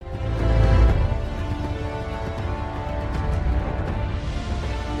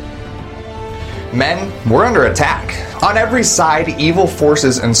Men, we're under attack. On every side, evil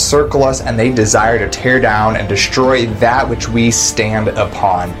forces encircle us and they desire to tear down and destroy that which we stand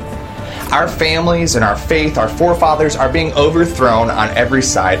upon. Our families and our faith, our forefathers are being overthrown on every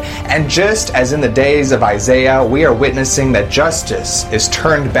side. And just as in the days of Isaiah, we are witnessing that justice is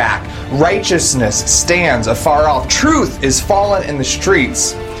turned back. Righteousness stands afar off. Truth is fallen in the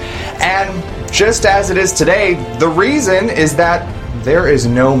streets. And just as it is today, the reason is that there is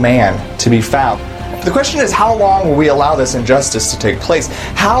no man to be found. The question is, how long will we allow this injustice to take place?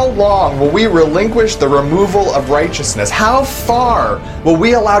 How long will we relinquish the removal of righteousness? How far will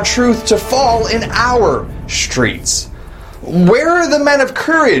we allow truth to fall in our streets? Where are the men of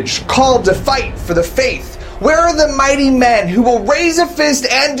courage called to fight for the faith? Where are the mighty men who will raise a fist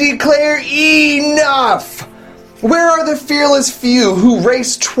and declare enough? Where are the fearless few who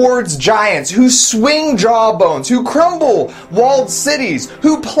race towards giants, who swing jawbones, who crumble walled cities,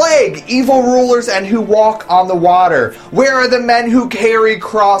 who plague evil rulers, and who walk on the water? Where are the men who carry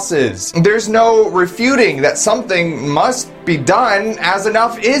crosses? There's no refuting that something must be done, as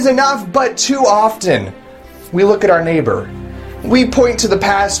enough is enough, but too often we look at our neighbor. We point to the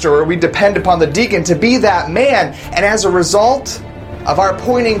pastor, or we depend upon the deacon to be that man, and as a result of our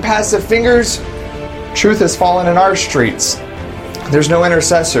pointing passive fingers, truth has fallen in our streets. There's no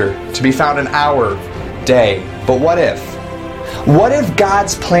intercessor to be found in our day. But what if? What if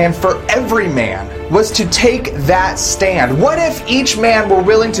God's plan for every man was to take that stand? What if each man were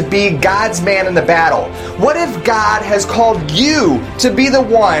willing to be God's man in the battle? What if God has called you to be the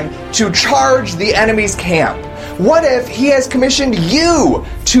one to charge the enemy's camp? What if He has commissioned you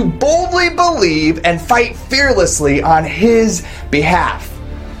to boldly believe and fight fearlessly on His behalf?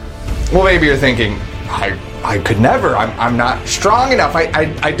 Well, maybe you're thinking, I could never. I'm not strong enough.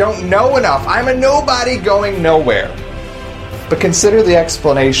 I don't know enough. I'm a nobody going nowhere. But consider the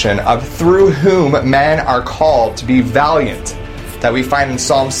explanation of through whom men are called to be valiant that we find in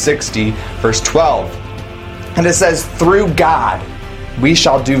Psalm 60, verse 12. And it says, through God we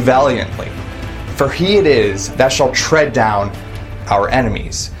shall do valiantly, for He it is that shall tread down our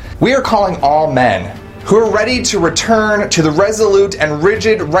enemies. We are calling all men who are ready to return to the resolute and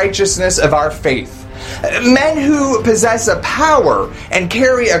rigid righteousness of our faith. Men who possess a power and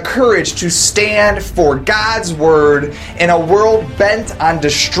carry a courage to stand for God's word in a world bent on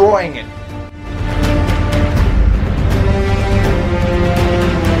destroying it.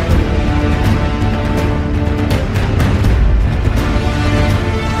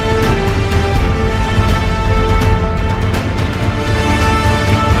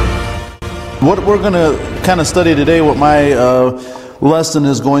 What we're going to kind of study today, what my lesson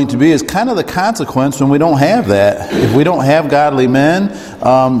is going to be, is kind of the consequence when we don't have that. If we don't have godly men,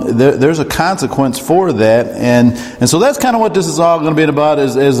 there's a consequence for that, and so that's kind of what this is all going to be about.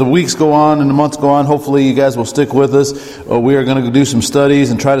 As the weeks go on and the months go on, hopefully you guys will stick with us. We are going to do some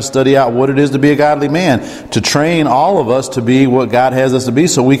studies and try to study out what it is to be a godly man, to train all of us to be what God has us to be,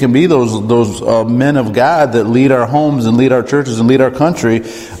 so we can be those men of God that lead our homes and lead our churches and lead our country.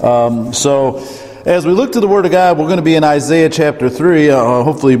 So as we look to the Word of God, we're going to be in Isaiah chapter 3.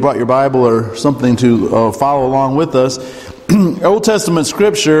 Hopefully you brought your Bible or something to follow along with us. Old Testament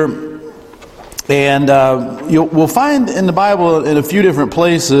Scripture, and we'll find in the Bible in a few different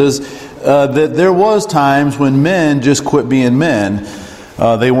places that there was times when men just quit being men.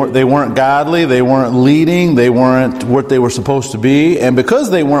 They weren't godly, they weren't leading, they weren't what they were supposed to be, and because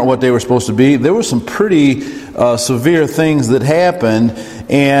they weren't what they were supposed to be, there were some pretty severe things that happened.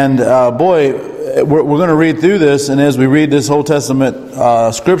 And we're going to read through this, and as we read this Old Testament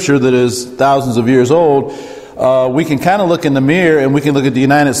Scripture that is thousands of years old, we can kind of look in the mirror, and we can look at the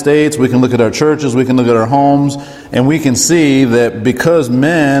United States, we can look at our churches, we can look at our homes, and we can see that because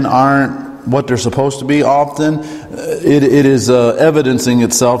men aren't what they're supposed to be often, it is evidencing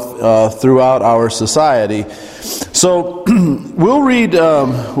itself throughout our society. So we'll read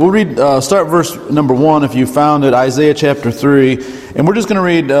start verse number 1 if you found it, Isaiah chapter 3, and we're just going to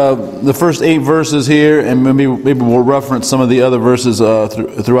read the first 8 verses here, and maybe we'll reference some of the other verses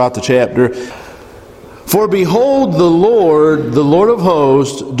throughout the chapter. For behold, the Lord of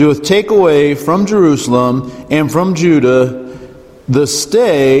hosts, doeth take away from Jerusalem and from Judah the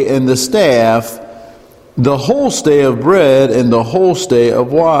stay and the staff, the whole stay of bread and the whole stay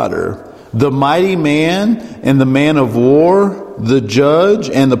of water, the mighty man and the man of war, the judge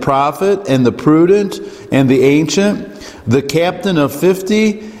and the prophet and the prudent and the ancient, the captain of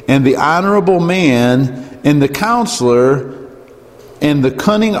 50 and the honorable man and the counselor and the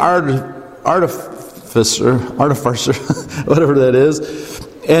cunning artificer, whatever that is,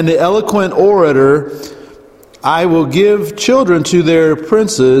 and the eloquent orator. I will give children to their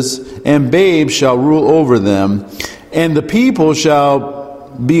princes, and babes shall rule over them. And the people shall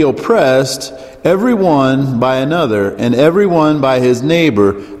be oppressed, every one by another, and every one by his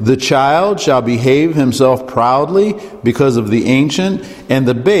neighbor. The child shall behave himself proudly because of the ancient, and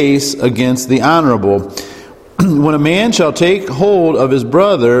the base against the honorable. When a man shall take hold of his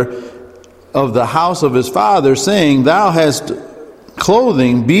brother of the house of his father, saying, Thou hast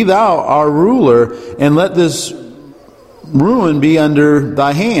clothing, be thou our ruler, and let this ruin be under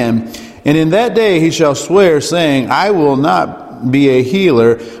thy hand. And in that day he shall swear, saying, I will not be a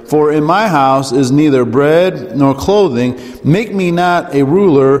healer, for in my house is neither bread nor clothing. Make me not a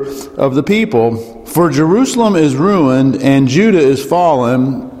ruler of the people. For Jerusalem is ruined, and Judah is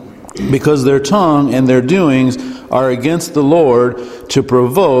fallen, because their tongue and their doings are against the Lord, to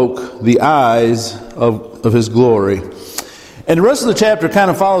provoke the eyes of his glory. And the rest of the chapter kind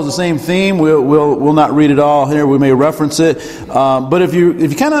of follows the same theme. We'll not read it all here. We may reference it, but if you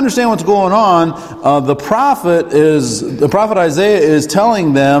kind of understand what's going on, the prophet Isaiah is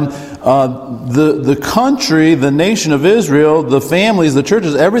telling them the country, the nation of Israel, the families, the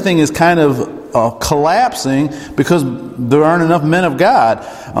churches, everything is kind of collapsing because there aren't enough men of God.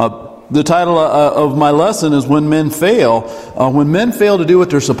 The title of my lesson is When Men Fail. When men fail to do what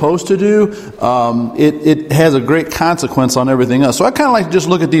they're supposed to do, it has a great consequence on everything else. So I kind of like to just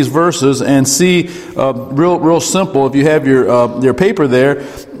look at these verses and see, real simple, if you have your paper there,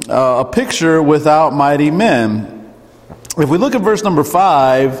 a picture without mighty men. If we look at verse number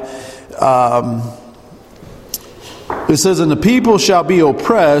 5, it says, And the people shall be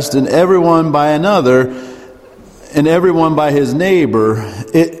oppressed, and everyone by another, and everyone by his neighbor.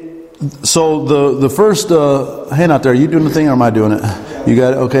 So the first hand out there, are you doing the thing or am I doing it? You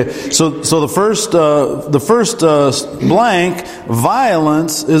got it? Okay. So the first blank,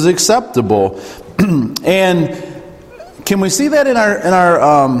 violence is acceptable. And can we see that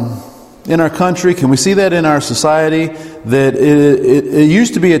in our country? Can we see that in our society? That it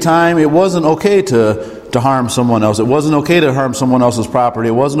used to be a time it wasn't okay to harm someone else. It wasn't okay to harm someone else's property.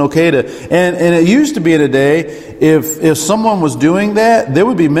 It wasn't okay to, and it used to be in a day, if someone was doing that, there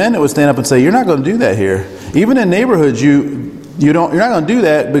would be men that would stand up and say, you're not going to do that here. Even in neighborhoods, you're not going to do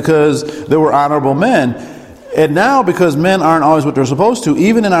that because there were honorable men. And now, because men aren't always what they're supposed to,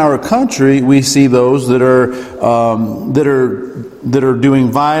 even in our country, we see those that are doing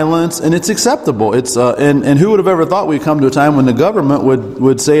violence, and it's acceptable. It's and who would have ever thought we'd come to a time when the government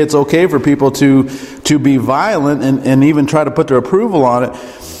would say it's okay for people to be violent and even try to put their approval on it.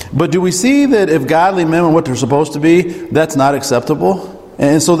 But do we see that if godly men are what they're supposed to be, that's not acceptable?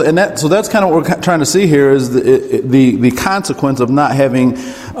 And so that's kind of what we're trying to see here is the consequence of not having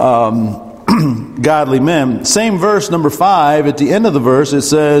godly men. Same verse, number 5, at the end of the verse, it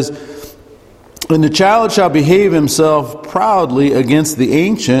says, And the child shall behave himself proudly against the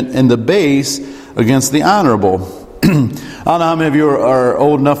ancient, and the base against the honorable. I don't know how many of you are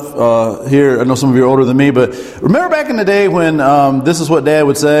old enough here. I know some of you are older than me, but remember back in the day when this is what Dad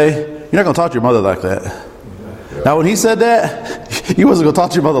would say? You're not going to talk to your mother like that. Now, when he said that, he wasn't going to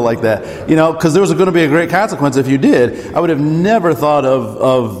talk to your mother like that, because there was going to be a great consequence if you did. I would have never thought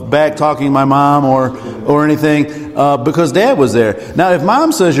of back talking my mom or anything because Dad was there. Now, if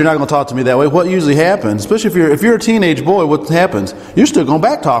Mom says you're not going to talk to me that way, what usually happens? Especially if you're a teenage boy, what happens? You're still going to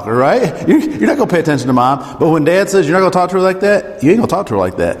back talk her, right? You're not going to pay attention to Mom. But when Dad says you're not going to talk to her like that, you ain't going to talk to her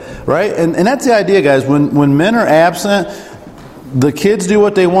like that, right? And that's the idea, guys. When men are absent, the kids do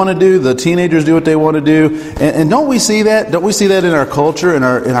what they want to do. The teenagers do what they want to do. And don't we see that? Don't we see that in our culture, in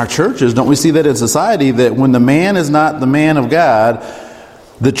our churches? Don't we see that in society? That when the man is not the man of God,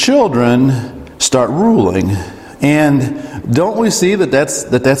 the children start ruling. And don't we see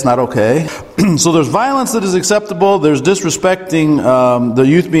that's not okay? So there's violence that is acceptable. There's disrespecting, the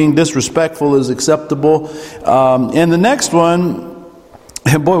youth being disrespectful is acceptable. And the next one,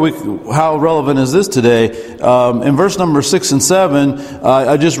 and boy, how relevant is this today? In verse number 6 and 7,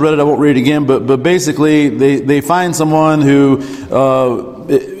 I just read it, I won't read it again, but basically they find someone who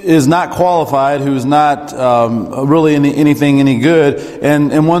is not qualified, who's not really anything any good,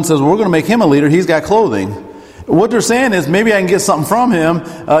 and one says, well, we're going to make him a leader, he's got clothing. What they're saying is maybe I can get something from him,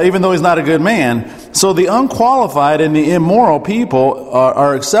 even though he's not a good man. So the unqualified and the immoral people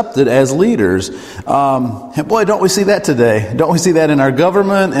are accepted as leaders. And boy, don't we see that today? Don't we see that in our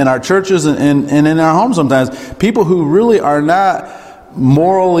government, in our churches, and in our homes sometimes? People who really are not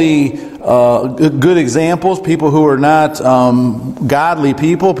morally good examples, people who are not godly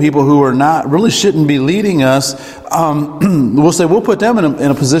people who are not really shouldn't be leading us. We'll say we'll put them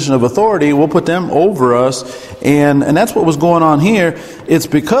in a position of authority. We'll put them over us, and that's what was going on here. It's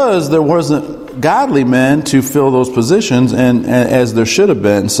because there wasn't godly men to fill those positions, and as there should have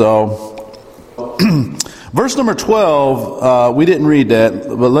been. So. Verse number 12, we didn't read that,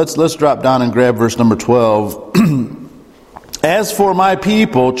 but let's drop down and grab verse number 12. As for my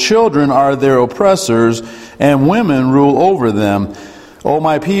people, children are their oppressors, and women rule over them. O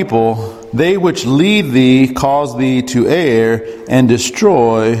my people, they which lead thee cause thee to err, and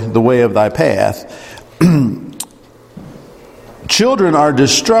destroy the way of thy path. Children are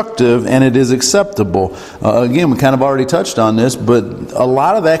destructive, and it is acceptable. Again, we kind of already touched on this, but a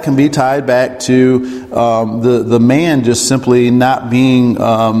lot of that can be tied back to the man just simply not being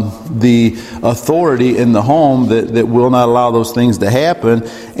the authority in the home that will not allow those things to happen.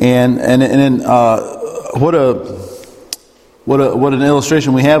 And what an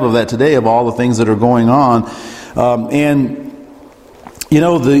illustration we have of that today, of all the things that are going on. And you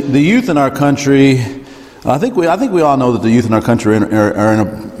know, the youth in our country. I think we all know that the youth in our country are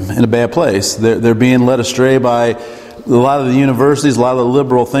in a bad place. They're being led astray by a lot of the universities, a lot of the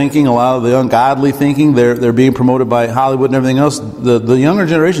liberal thinking, a lot of the ungodly thinking. They're being promoted by Hollywood and everything else. The younger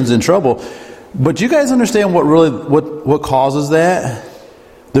generation's in trouble. But you guys understand what causes that?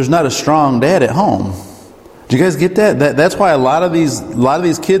 There's not a strong dad at home. Do you guys get that? That's why a lot of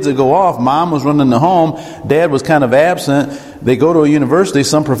these kids that go off, mom was running the home, dad was kind of absent. They go to a university,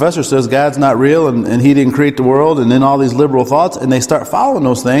 some professor says God's not real and he didn't create the world, and then all these liberal thoughts, and they start following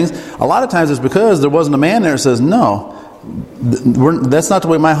those things. A lot of times it's because there wasn't a man there that says, no, that's not the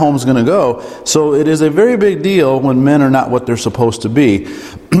way my home's going to go. So it is a very big deal when men are not what they're supposed to be.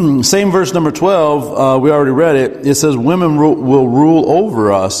 Same verse number 12, we already read it. It says women will rule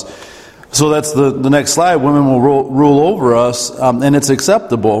over us. So that's the next slide. Women will rule over us, and it's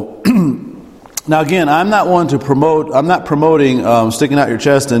acceptable. Now again, I'm not promoting sticking out your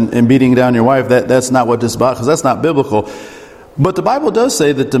chest and beating down your wife. That's not what this is about, because that's not biblical. But the Bible does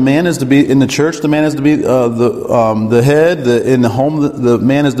say that the man is to be in the church. The man is to be the head. In the home, the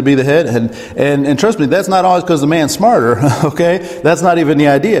man is to be the head. And trust me, that's not always because the man's smarter. Okay, that's not even the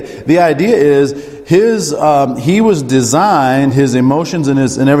idea. The idea is he was designed. His emotions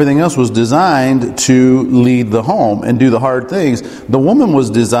and everything else was designed to lead the home and do the hard things. The woman was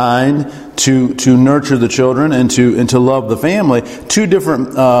designed to nurture the children and to love the family. Two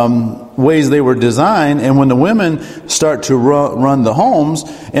different ways they were designed, and when the women start to run the homes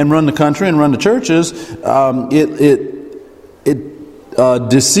and run the country and run the churches, it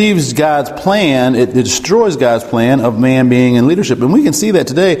deceives God's plan. It destroys God's plan of man being in leadership, and we can see that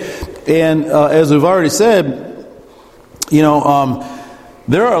today. And as we've already said, you know,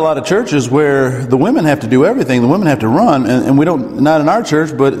 there are a lot of churches where the women have to do everything. The women have to run, and we don't. Not in our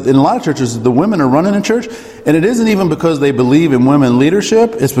church, but in a lot of churches, the women are running the church, and it isn't even because they believe in women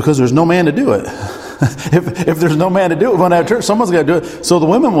leadership. It's because there's no man to do it. If there's no man to do it, we want to have church. Someone's got to do it. So the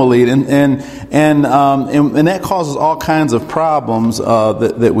women will lead, and that causes all kinds of problems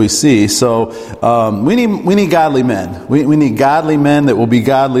that we see. So we need godly men. We need godly men that will be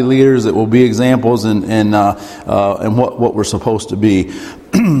godly leaders, that will be examples, and what we're supposed to be.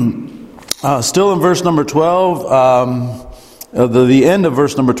 Still in verse number 12. The end of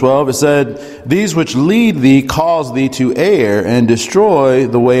verse number 12, it said, "These which lead thee cause thee to err, and destroy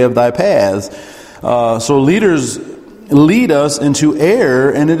the way of thy paths." So leaders lead us into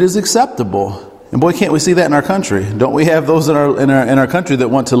error, and it is acceptable. And boy, can't we see that in our country? Don't we have those in our country that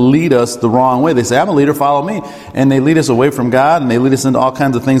want to lead us the wrong way? They say, "I'm a leader, follow me," and they lead us away from God, and they lead us into all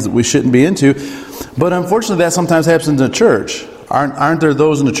kinds of things that we shouldn't be into. But unfortunately, that sometimes happens in the church. Aren't there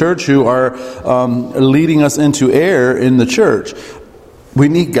those in the church who are leading us into error in the church? We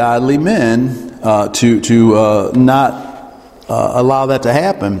need godly men to not allow that to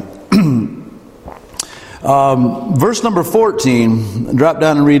happen. Verse number 14, drop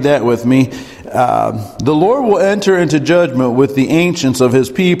down and read that with me. "The Lord will enter into judgment with the ancients of his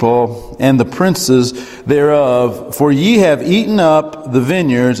people and the princes thereof, for ye have eaten up the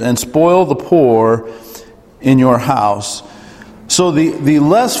vineyards and spoiled the poor in your house." So the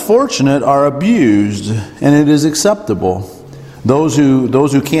less fortunate are abused, and it is acceptable. Those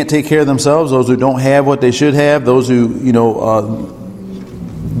who can't take care of themselves, those who don't have what they should have, those who,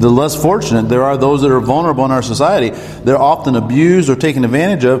 the less fortunate, there are those that are vulnerable in our society. They're often abused or taken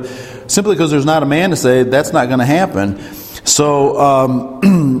advantage of simply because there's not a man to say that's not going to happen. So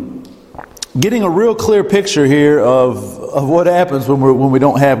getting a real clear picture here of what happens when we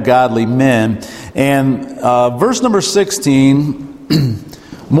don't have godly men. And verse number 16,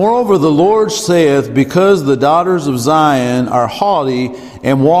 Moreover, the Lord saith, because the daughters of Zion are haughty,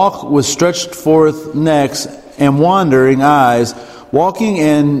 and walk with stretched forth necks and wandering eyes, walking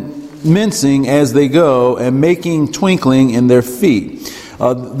and mincing as they go, and making twinkling in their feet.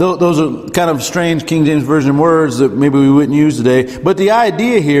 Those are kind of strange King James Version words that maybe we wouldn't use today. But the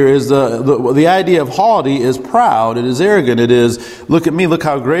idea here is the idea of haughty is proud. It is arrogant. It is, look at me, look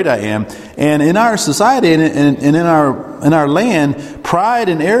how great I am. And in our society and in our land, pride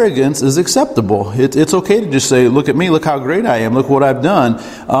and arrogance is acceptable. It's okay to just say, look at me, look how great I am, look what I've done.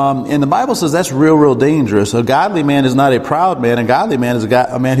 And the Bible says that's real, real dangerous. A godly man is not a proud man. A godly man is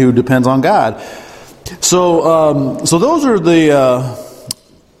a man who depends on God. So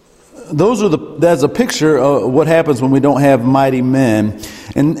that's a picture of what happens when we don't have mighty men.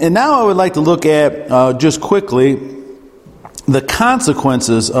 And now I would like to look at, just quickly, the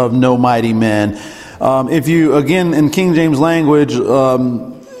consequences of no mighty men. If you, again, in King James language,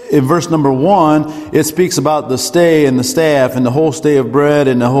 in verse number 1, it speaks about the stay and the staff and the whole stay of bread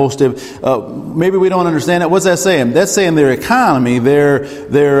and the whole stay of, maybe we don't understand that. What's that saying? That's saying their economy, their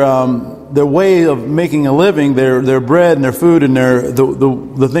way of making a living, their bread and their food and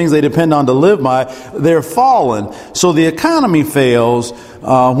the things they depend on to live by, they're fallen. So the economy fails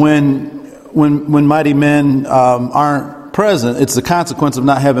when mighty men aren't present. It's the consequence of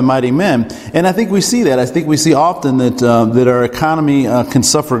not having mighty men. And I think we see that. I think we see often that our economy can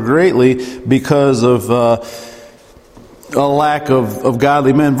suffer greatly because of a lack of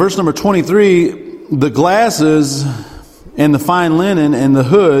godly men. Verse number 23, the glasses and the fine linen and the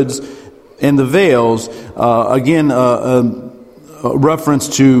hoods and the veils, again, a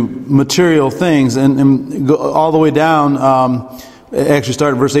reference to material things, and go all the way down. Actually,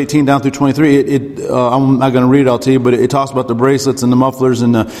 start at verse 18 down through 23. I'm not going to read it all to you, but it talks about the bracelets and the mufflers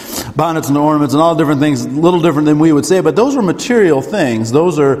and the bonnets and the ornaments and all different things, a little different than we would say. But those are material things.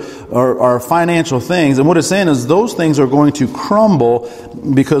 Those are financial things. And what it's saying is those things are going to crumble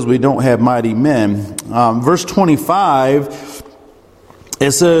because we don't have mighty men. Verse 25,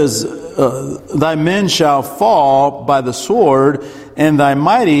 it says, thy men shall fall by the sword, and thy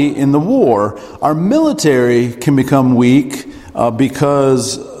mighty in the war. Our military can become weak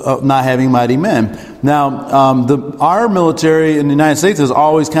because of not having mighty men. Now, our military in the United States has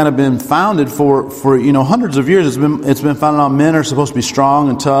always kind of been founded for hundreds of years. It's been founded on men are supposed to be strong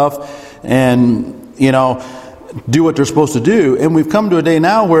and tough, and do what they're supposed to do. And we've come to a day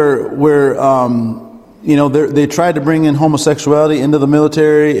now where they tried to bring in homosexuality into the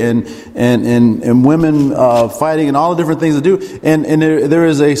military and women fighting and all the different things they do. And there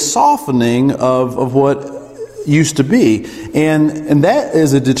is a softening of what used to be. And that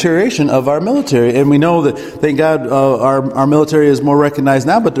is a deterioration of our military. And we know that, thank God, our military is more recognized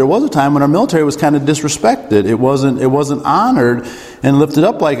now, but there was a time when our military was kind of disrespected. It wasn't honored and lifted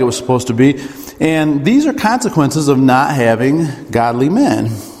up like it was supposed to be. And these are consequences of not having godly men.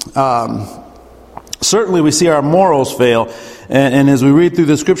 Certainly we see our morals fail, and as we read through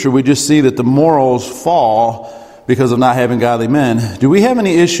the scripture, we just see that the morals fall because of not having godly men. Do we have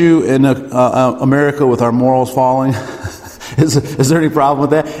any issue in America with our morals falling? Is there any problem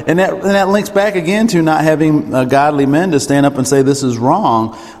with that? And that links back again to not having godly men to stand up and say this is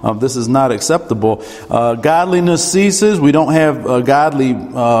wrong, this is not acceptable. Godliness ceases. We don't have godly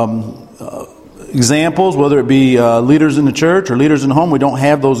examples, whether it be leaders in the church or leaders in the home. We don't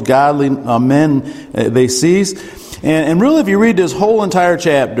have those godly men. They cease. And really, if you read this whole entire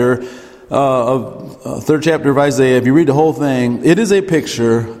chapter of third chapter of Isaiah, if you read the whole thing, it is a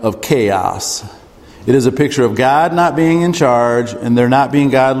picture of chaos. It is a picture of God not being in charge and there not being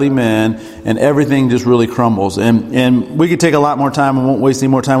godly men, and everything just really crumbles. And we could take a lot more time. I won't waste any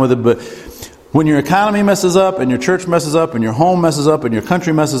more time with it, but when your economy messes up, and your church messes up, and your home messes up, and your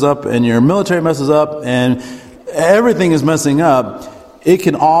country messes up, and your military messes up, and everything is messing up, it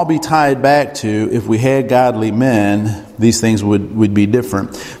can all be tied back to, if we had godly men, these things would be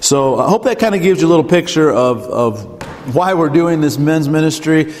different. So I hope that kind of gives you a little picture of why we're doing this men's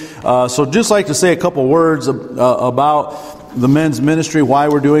ministry. So just like to say a couple words about the men's ministry, why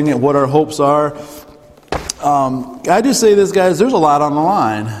we're doing it, what our hopes are. I just say this, guys, there's a lot on the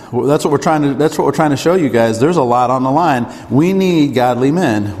line. That's what we're trying to show you guys. There's a lot on the line. We need godly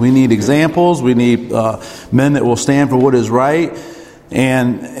men. We need examples. We need men that will stand for what is right.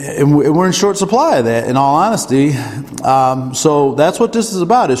 And we're in short supply of that, in all honesty. So that's what this is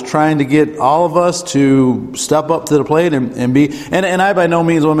about, is trying to get all of us to step up to the plate and be. And I by no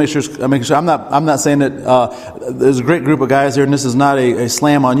means want to make sure. I'm not saying that there's a great group of guys here, and this is not a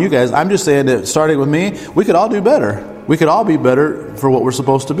slam on you guys. I'm just saying that, starting with me, we could all do better. We could all be better for what we're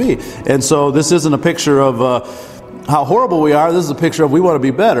supposed to be. And so this isn't a picture of how horrible we are. This is a picture of we want to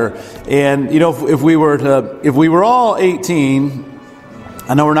be better. And, you know, if we were all 18,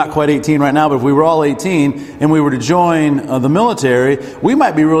 I know we're not quite 18 right now, but if we were all 18 and we were to join the military, we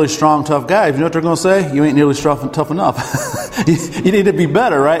might be really strong, tough guys. You know what they're going to say? You ain't nearly tough enough. You need to be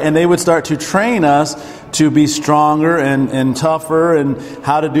better, right? And they would start to train us to be stronger and tougher and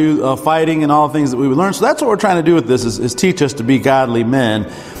how to do fighting and all the things that we would learn. So that's what we're trying to do with this is teach us to be godly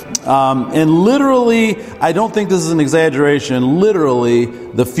men. And literally, I don't think this is an exaggeration, literally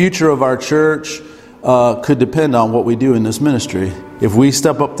the future of our church could depend on what we do in this ministry. If we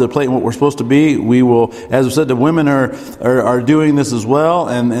step up to the plate and what we're supposed to be, we will, as I said, the women are doing this as well,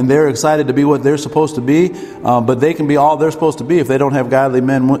 and they're excited to be what they're supposed to be, but they can be all they're supposed to be. If they don't have godly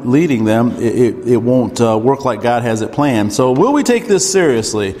men leading them, it won't work like God has it planned. So will we take this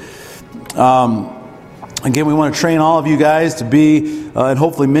seriously? Again, we want to train all of you guys to be, and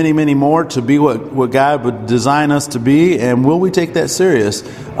hopefully many, many more, to be what God would design us to be. And will we take that serious?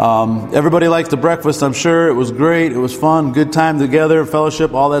 Everybody likes the breakfast, I'm sure. It was great. It was fun. Good time together,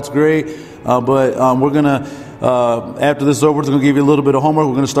 fellowship, all that's great. But we're going to, after this is over, we're going to give you a little bit of homework.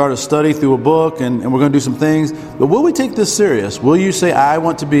 We're going to start a study through a book, and we're going to do some things. But will we take this serious? Will you say, I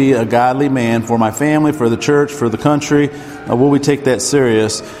want to be a godly man for my family, for the church, for the country? Will we take that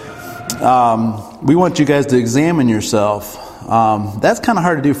serious? We want you guys to examine yourself. That's kind of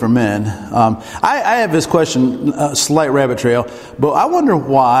hard to do for men. I have this question, a slight rabbit trail, but I wonder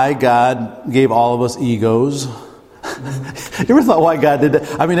why God gave all of us egos. You ever thought why God did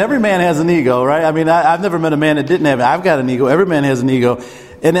that? I mean, every man has an ego, right? I mean, I've never met a man that didn't have it. I've got an ego. Every man has an ego.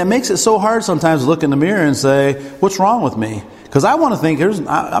 And that makes it so hard sometimes to look in the mirror and say, what's wrong with me? Because I want to think,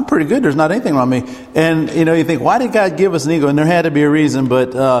 I'm pretty good. There's not anything wrong with me. And, you know, you think, why did God give us an ego? And there had to be a reason.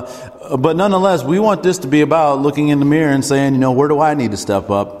 But nonetheless, we want this to be about looking in the mirror and saying, you know, where do I need to step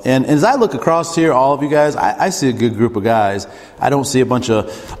up? And as I look across here, all of you guys, I see a good group of guys. I don't see a bunch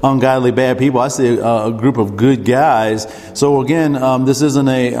of ungodly bad people. I see a group of good guys. So again, this isn't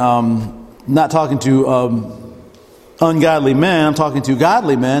not talking to ungodly men. I'm talking to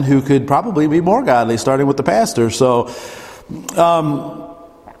godly men who could probably be more godly, starting with the pastor. So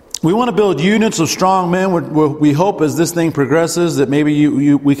we want to build units of strong men. We hope as this thing progresses that maybe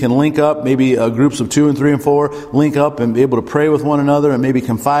we can link up, maybe groups of 2 and 3 and 4, link up and be able to pray with one another and maybe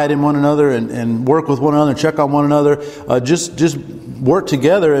confide in one another and work with one another and check on one another. Just work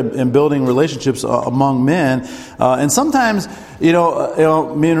together in building relationships among men. And sometimes, you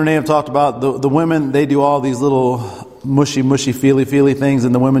know, me and Renee have talked about the women, they do all these little mushy, feely things,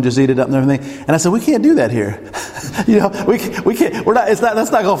 and the women just eat it up and everything. And I said, we can't do that here. You know, we can't.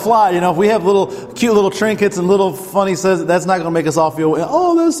 That's not going to fly. You know, if we have cute little trinkets and little funny says, that's not going to make us all feel,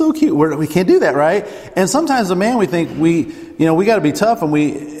 oh, that's so cute. We can't do that, right? And sometimes a man, we think we got to be tough, and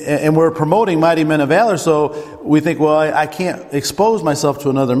we're promoting mighty men of valor. So we think, well, I can't expose myself to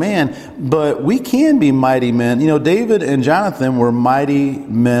another man, but we can be mighty men. You know, David and Jonathan were mighty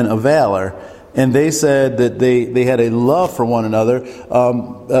men of valor. And they said that they had a love for one another,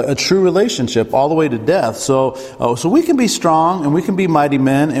 a true relationship all the way to death. So we can be strong and we can be mighty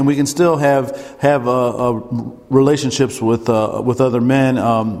men, and we can still have relationships with other men,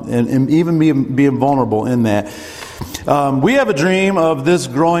 and even being vulnerable in that. We have a dream of this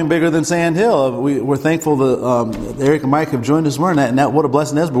growing bigger than Sand Hill. We're thankful that Eric and Mike have joined us. And that what a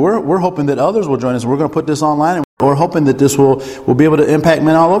blessing it is. But we're hoping that others will join us. We're going to put this online, and we're hoping that this will be able to impact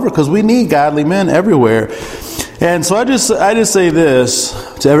men all over, because we need godly men everywhere. And so I just say this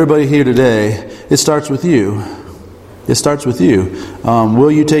to everybody here today: it starts with you. It starts with you.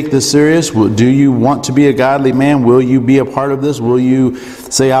 Will you take this serious? Do you want to be a godly man? Will you be a part of this? Will you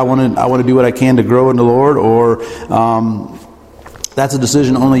say, I want to do what I can to grow in the Lord? Or that's a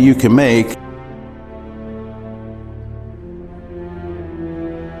decision only you can make.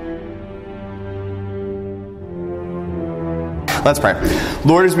 Let's pray.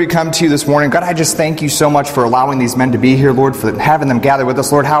 Lord, as we come to you this morning, God, I just thank you so much for allowing these men to be here, Lord, for having them gather with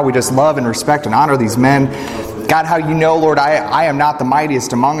us. Lord, how we just love and respect and honor these men. God, how you know, Lord, I am not the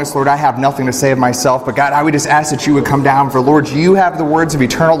mightiest among us. Lord, I have nothing to say of myself. But God, I would just ask that you would come down. For Lord, you have the words of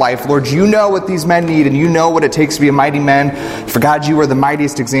eternal life. Lord, you know what these men need, and you know what it takes to be a mighty man. For God, you are the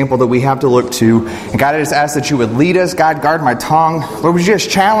mightiest example that we have to look to. And God, I just ask that you would lead us. God, guard my tongue. Lord, would you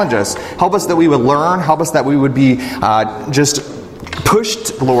just challenge us? Help us that we would learn. Help us that we would be just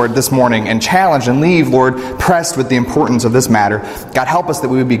pushed, Lord, this morning and challenged and leave, Lord, pressed with the importance of this matter. God, help us that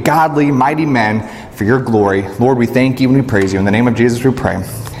we would be godly, mighty men for your glory. Lord, we thank you and we praise you. In the name of Jesus we pray.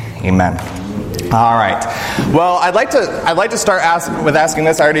 Amen. All right. Well, I'd like to start with asking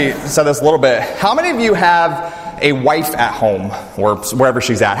this. I already said this a little bit. How many of you have a wife at home, or wherever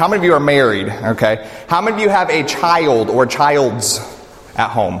she's at? How many of you are married? Okay. How many of you have a child or childs at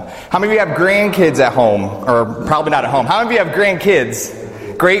home? How many of you have grandkids at home? Or probably not at home. How many of you have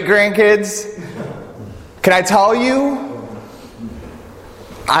grandkids? Great-grandkids? Can I tell you,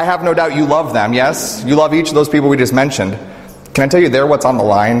 I have no doubt you love them, yes? You love each of those people we just mentioned. Can I tell you they're what's on the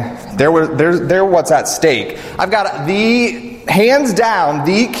line? They're what's at stake. I've got hands down,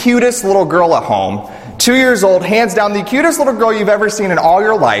 the cutest little girl at home. 2 years old, hands down, the cutest little girl you've ever seen in all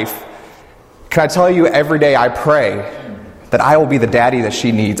your life. Can I tell you, every day I pray that I will be the daddy that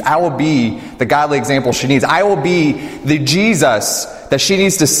she needs. I will be the godly example she needs. I will be the Jesus that she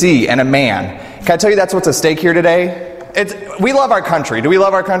needs to see in a man. Can I tell you that's what's at stake here today? We love our country. Do we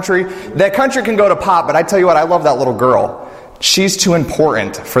love our country? That country can go to pot, but I tell you what, I love that little girl. She's too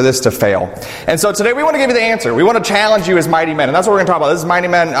important for this to fail. And so today we want to give you the answer. We want to challenge you as mighty men. And that's what we're going to talk about. This is Mighty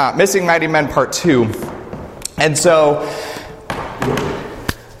Men, Missing Mighty Men Part 2. And so,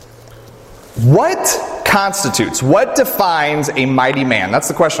 what defines a mighty man? That's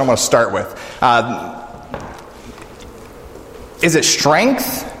the question I'm going to start with. Is it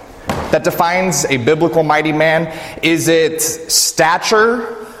strength that defines a biblical mighty man? Is it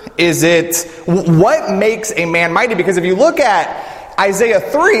stature? Is it what makes a man mighty? Because if you look at Isaiah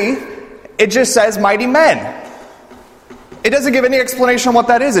 3, it just says mighty men. It doesn't give any explanation on what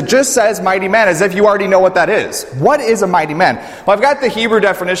that is. It just says mighty men, as if you already know what that is. What is a mighty man? Well, I've got the Hebrew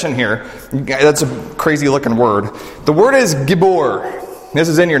definition here. That's a crazy looking word. The word is gibor. This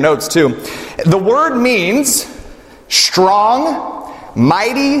is in your notes too. The word means strong,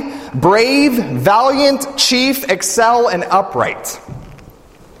 mighty, brave, valiant, chief, excel, and upright.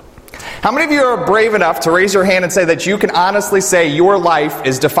 How many of you are brave enough to raise your hand and say that you can honestly say your life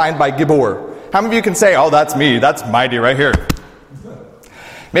is defined by gibor? How many of you can say, oh, that's me, that's mighty right here?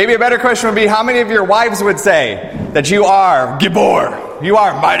 Maybe a better question would be, how many of your wives would say that you are gibor, you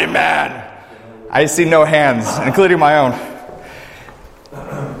are mighty man? I see no hands, including my own.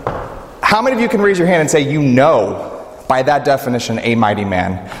 How many of you can raise your hand and say you know, by that definition, a mighty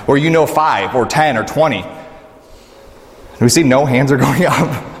man? Or you know 5 or 10 or 20? Do we see no hands are going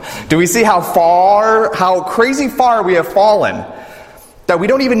up? Do we see how crazy far we have fallen? That we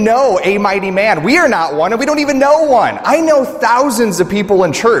don't even know a mighty man. We are not one, and we don't even know one. I know thousands of people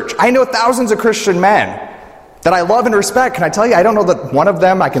in church. I know thousands of Christian men that I love and respect. Can I tell you, I don't know that one of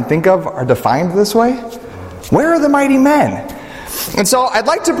them I can think of are defined this way? Where are the mighty men? And so I'd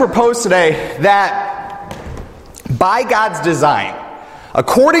like to propose today that by God's design,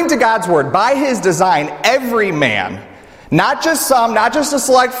 according to God's word, by His design, every man, not just some, not just a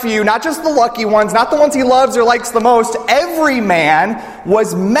select few, not just the lucky ones, not the ones He loves or likes the most, every man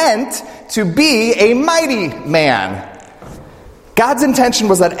was meant to be a mighty man. God's intention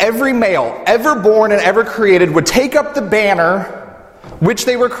was that every male, ever born and ever created, would take up the banner which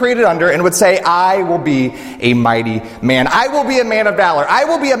they were created under and would say, I will be a mighty man. I will be a man of valor. I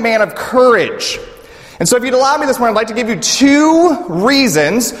will be a man of courage. And so if you'd allow me this morning, I'd like to give you 2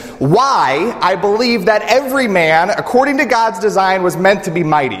 reasons why I believe that every man, according to God's design, was meant to be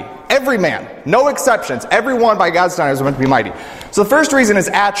mighty. Every man. No exceptions. Everyone by God's design was meant to be mighty. So the first reason is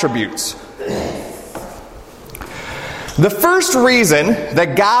attributes. The first reason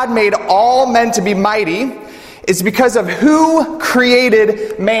that God made all men to be mighty is because of who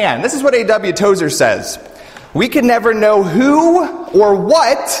created man. This is what A.W. Tozer says. We can never know who or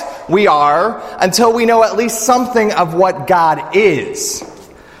what we are until we know at least something of what God is.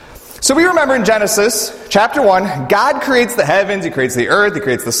 So we remember in Genesis chapter 1, God creates the heavens, He creates the earth, He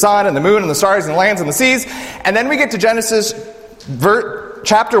creates the sun and the moon and the stars and the lands and the seas. And then we get to Genesis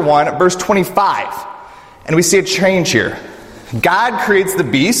chapter 1, verse 25. And we see a change here. God creates the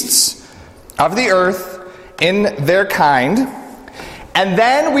beasts of the earth in their kind. And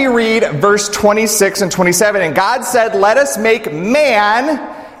then we read verse 26 and 27. And God said, let us make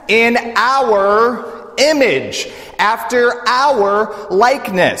man in our image, after our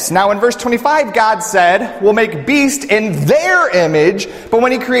likeness. Now in verse 25, God said, we'll make beast in their image. But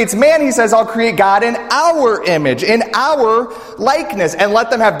when He creates man, He says, I'll create God in our image, in our likeness, and let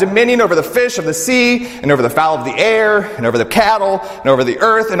them have dominion over the fish of the sea, and over the fowl of the air, and over the cattle, and over the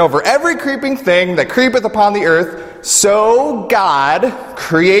earth, and over every creeping thing that creepeth upon the earth. So God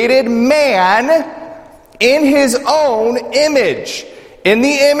created man in His own image. In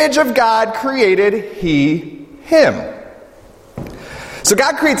the image of God created He him. So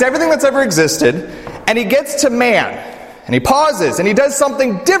God creates everything that's ever existed, and He gets to man, and He pauses, and He does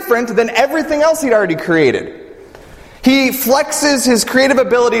something different than everything else He'd already created. He flexes His creative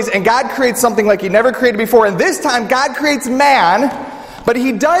abilities, and God creates something like He never created before. And this time, God creates man But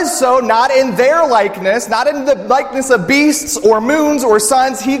he does so not in their likeness, not in the likeness of beasts or moons or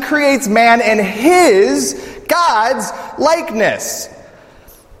suns. He creates man in God's likeness.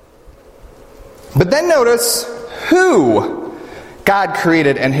 But then notice who God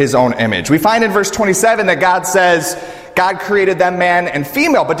created in his own image. We find in verse 27 that God says, God created them man and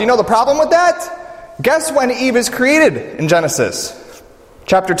female. But do you know the problem with that? Guess when Eve is created in Genesis?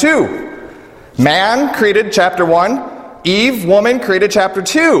 Chapter 2. Man created chapter 1. Eve, woman, created chapter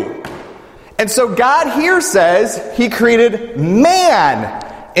 2. And so God here says he created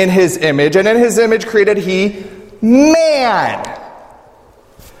man in his image, and in his image created he man.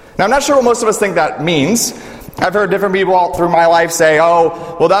 Now, I'm not sure what most of us think that means. I've heard different people all through my life say,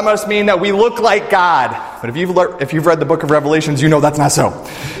 oh, well, that must mean that we look like God. But if you've read the book of Revelations, you know that's not so.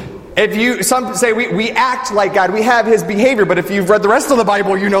 Some say we act like God, we have his behavior, but if you've read the rest of the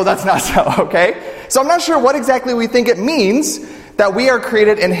Bible, you know that's not so, okay? So I'm not sure what exactly we think it means that we are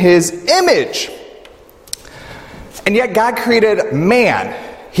created in his image. And yet God created man.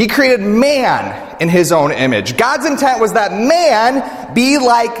 He created man in his own image. God's intent was that man be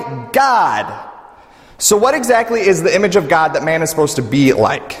like God. So what exactly is the image of God that man is supposed to be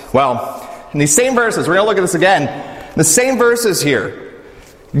like? Well, in these same verses, we're going to look at this again. The same verses here.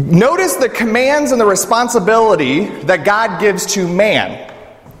 Notice the commands and the responsibility that God gives to man.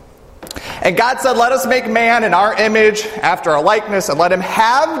 And God said, let us make man in our image, after our likeness, and let him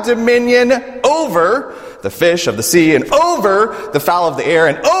have dominion over the fish of the sea, and over the fowl of the air,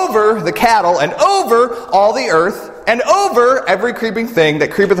 and over the cattle, and over all the earth, and over every creeping thing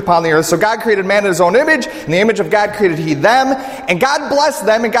that creepeth upon the earth. So God created man in his own image. In the image of God created he them. And God blessed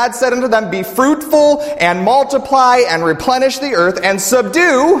them, and God said unto them, be fruitful, and multiply, and replenish the earth, and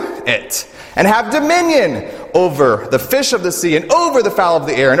subdue it, and have dominion over the fish of the sea, and over the fowl of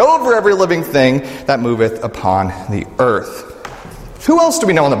the air, and over every living thing that moveth upon the earth. Who else do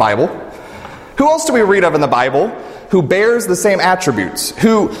we know in the Bible? Who else do we read of in the Bible who bears the same attributes?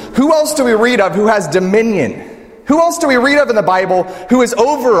 Who else do we read of who has dominion? Who else do we read of in the Bible who is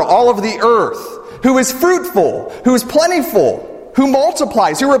over all of the earth? Who is fruitful? Who is plentiful? Who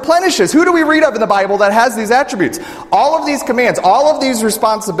multiplies? Who replenishes? Who do we read of in the Bible that has these attributes? All of these commands, all of these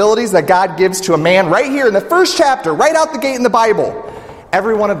responsibilities that God gives to a man right here in the first chapter, right out the gate in the Bible,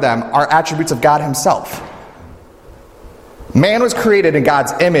 every one of them are attributes of God himself. Man was created in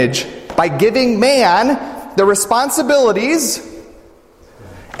God's image by giving man the responsibilities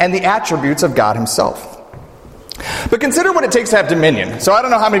and the attributes of God himself. But consider what it takes to have dominion. So I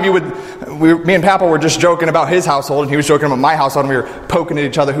don't know how many of you me and Papa were just joking about his household, and he was joking about my household, and we were poking at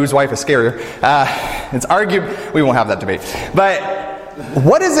each other whose wife is scarier. It's argued, we won't have that debate. But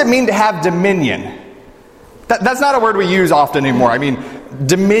what does it mean to have dominion? That's not a word we use often anymore. I mean,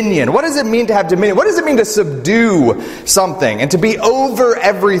 dominion. What does it mean to have dominion? What does it mean to subdue something and to be over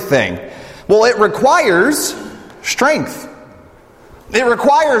everything? Well, it requires strength. It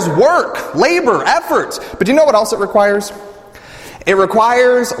requires work, labor, effort. But do you know what else it requires? It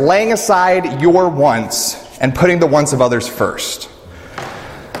requires laying aside your wants and putting the wants of others first.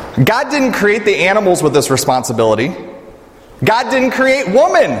 God didn't create the animals with this responsibility. God didn't create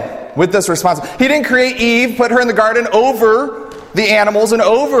woman with this responsibility. He didn't create Eve, put her in the garden over the animals and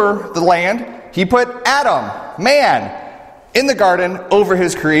over the land. He put Adam, man, in the garden over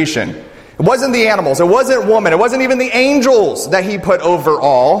his creation. It wasn't the animals, it wasn't woman, it wasn't even the angels that he put over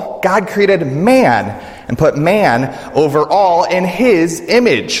all. God created man and put man over all in his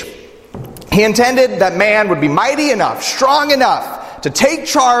image. He intended that man would be mighty enough, strong enough to take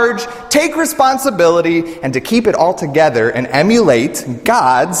charge, take responsibility, and to keep it all together and emulate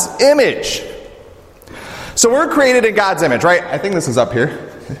God's image. So we're created in God's image, right? I think this is up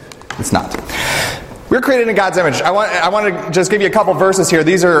here. It's not. We're created in God's image. I want to just give you a couple verses here.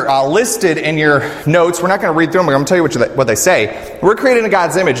 These are listed in your notes. We're not going to read through them. We're going to tell you what they say. We're created in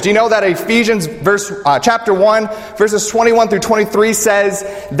God's image. Do you know that Ephesians chapter 1, verses 21 through 23 says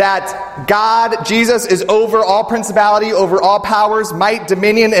that God, Jesus, is over all principality, over all powers, might,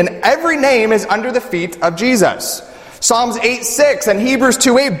 dominion, and every name is under the feet of Jesus. Psalms 8:6 and Hebrews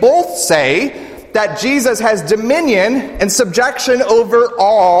 2:8 both say that Jesus has dominion and subjection over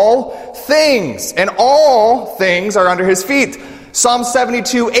all things, and all things are under his feet. Psalm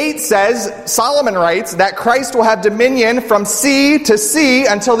 72:8 says, Solomon writes, that Christ will have dominion from sea to sea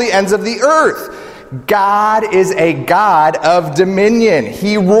until the ends of the earth. God is a God of dominion.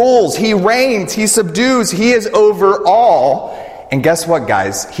 He rules, he reigns, he subdues, he is over all. And guess what,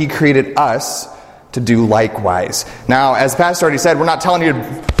 guys? He created us to do likewise. Now, as Pastor already said, we're not telling you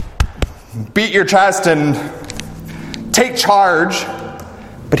to beat your chest and take charge,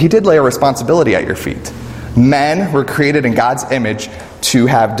 but he did lay a responsibility at your feet. Men were created in God's image to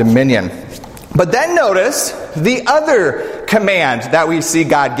have dominion. But then notice the other command that we see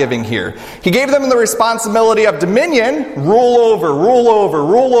God giving here. He gave them the responsibility of dominion, rule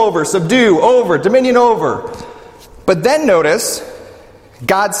over, subdue, over, dominion over. But then notice,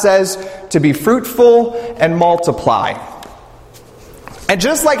 God says to be fruitful and multiply. And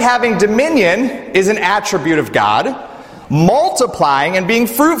just like having dominion is an attribute of God, multiplying and being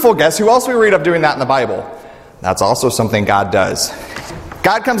fruitful, guess who else we read of doing that in the Bible? That's also something God does.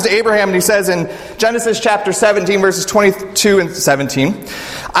 God comes to Abraham and he says in Genesis chapter 17, verses 22 and 17,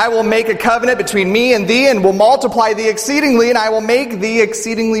 I will make a covenant between me and thee, and will multiply thee exceedingly, and I will make thee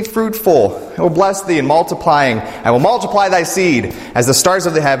exceedingly fruitful. I will bless thee in multiplying. I will multiply thy seed as the stars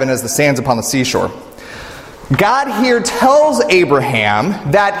of the heaven, as the sands upon the seashore. God here tells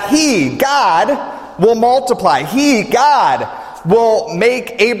Abraham that he, God, will multiply. He, God, will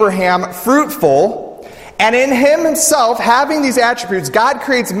make Abraham fruitful. And in himself, having these attributes, God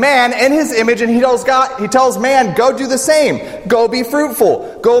creates man in his image, and he tells man, go do the same. Go be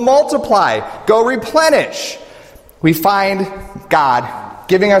fruitful. Go multiply. Go replenish. We find God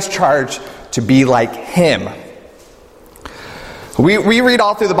giving us charge to be like him. We read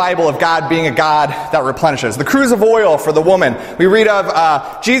all through the Bible of God being a God that replenishes. The cruse of oil for the woman. We read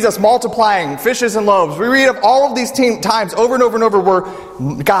of Jesus multiplying fishes and loaves. We read of all of these times over and over and over where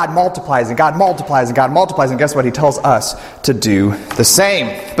God multiplies and God multiplies and God multiplies. And guess what? He tells us to do the same.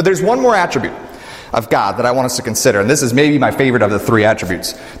 But there's one more attribute of God that I want us to consider. And this is maybe my favorite of the three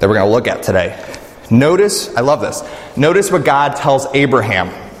attributes that we're going to look at today. Notice, I love this. Notice what God tells Abraham.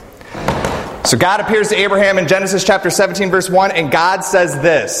 So God appears to Abraham in Genesis chapter 17, verse 1, and God says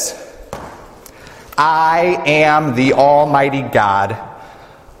this, I am the Almighty God.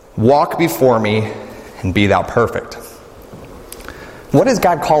 Walk before me and be thou perfect. What does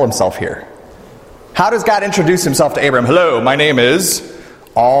God call himself here? How does God introduce himself to Abraham? Hello, my name is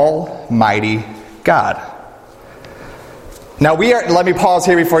Almighty God. Now let me pause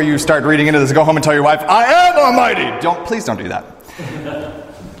here before you start reading into this. Go home and tell your wife, I am Almighty. Please don't do that.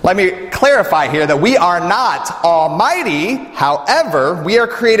 Let me clarify here that we are not almighty. However, we are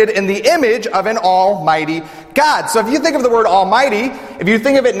created in the image of an almighty God. So if you think of the word almighty, if you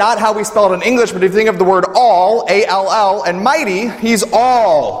think of it not how we spell it in English, but if you think of the word all, A-L-L, and mighty, he's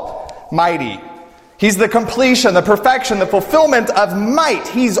almighty. He's the completion, the perfection, the fulfillment of might.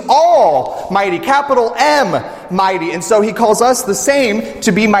 He's almighty, capital M, mighty. And so he calls us the same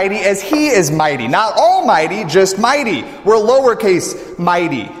to be mighty as he is mighty. Not almighty, just mighty. We're lowercase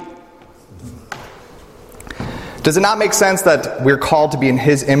mighty. Does it not make sense that we're called to be in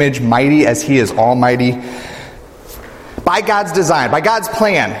his image, mighty as he is almighty? By God's design, by God's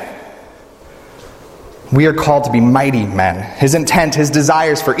plan, we are called to be mighty men. His intent, his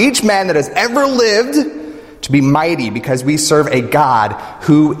desires for each man that has ever lived to be mighty, because we serve a God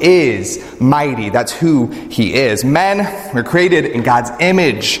who is mighty. That's who he is. Men, we're created in God's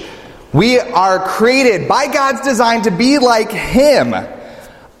image. We are created by God's design to be like him.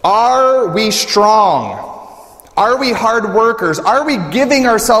 Are we strong? Are we hard workers? Are we giving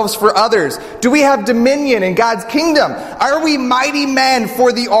ourselves for others? Do we have dominion in God's kingdom? Are we mighty men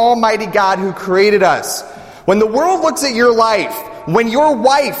for the Almighty God who created us? When the world looks at your life, when your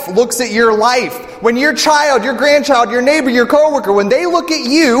wife looks at your life, when your child, your grandchild, your neighbor, your coworker, when they look at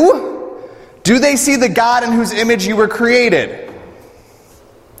you, do they see the God in whose image you were created?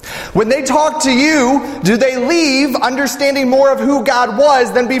 When they talk to you, do they leave understanding more of who God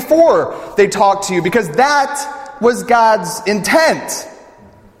was than before they talked to you? Because that was God's intent.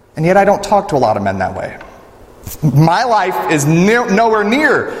 And yet I don't talk to a lot of men that way. My life is nowhere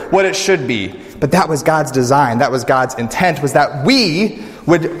near what it should be. But that was God's design. That was God's intent, was that we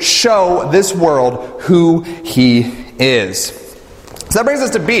would show this world who he is. So that brings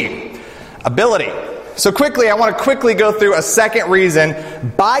us to B, ability. So quickly, I want to quickly go through a second reason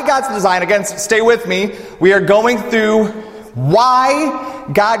by God's design. Again, stay with me. We are going through why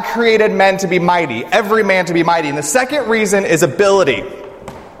God created men to be mighty, every man to be mighty. And the second reason is ability.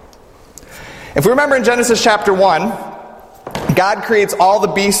 If we remember in Genesis chapter 1, God creates all the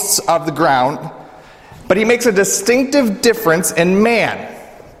beasts of the ground, but he makes a distinctive difference in man.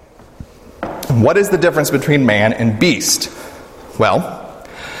 What is the difference between man and beast? Well,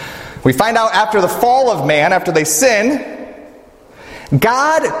 we find out after the fall of man, after they sin,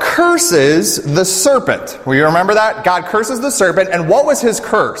 God curses the serpent. Will you remember that? God curses the serpent, and what was his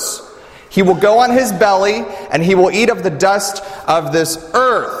curse? He will go on his belly, and he will eat of the dust of this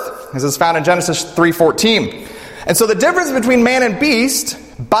earth. This is found in Genesis 3:14. And so the difference between man and beast,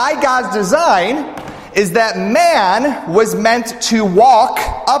 by God's design, is that man was meant to walk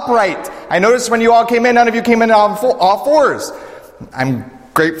upright. I noticed when you all came in, none of you came in on all fours. I'm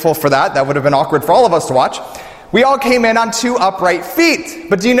grateful for that. That would have been awkward for all of us to watch. We all came in on 2 upright feet.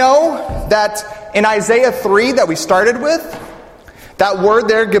 But do you know that in Isaiah 3 that we started with, that word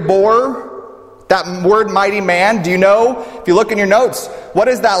there, Gibor, that word mighty man, do you know, if you look in your notes, what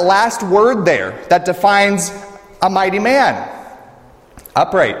is that last word there that defines a mighty man?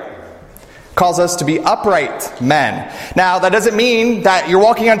 Upright. Calls us to be upright men. Now, that doesn't mean that you're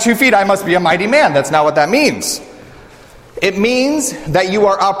walking on 2 feet, I must be a mighty man. That's not what that means. It means that you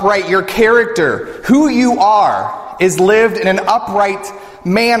are upright. Your character, who you are, is lived in an upright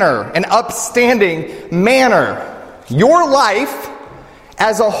manner, an upstanding manner. Your life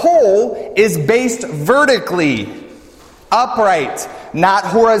as a whole is based vertically, upright, not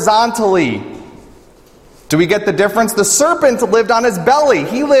horizontally. Do we get the difference? The serpent lived on his belly.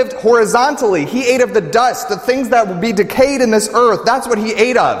 He lived horizontally. He ate of the dust, the things that will be decayed in this earth. That's what he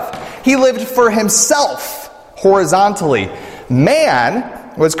ate of. He lived for himself horizontally.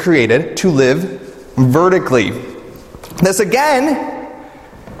 Man was created to live vertically. This again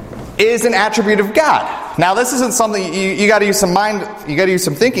is an attribute of God. Now, this isn't something you got to use some mind. You got to use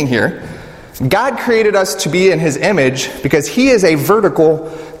some thinking here. God created us to be in His image because He is a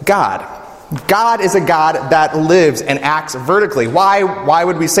vertical God. God is a God that lives and acts vertically. Why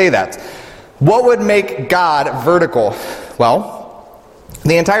would we say that? What would make God vertical? Well,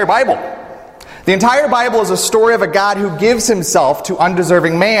 the entire Bible. The entire Bible is a story of a God who gives Himself to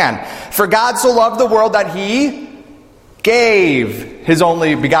undeserving man. For God so loved the world that He gave His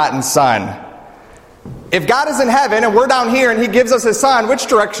only begotten Son. If God is in heaven and we're down here and He gives us His Son, which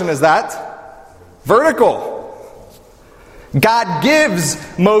direction is that? Vertical. God gives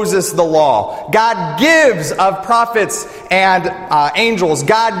Moses the law. God gives of prophets and angels,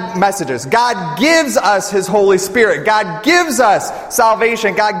 God messages. God gives us His Holy Spirit. God gives us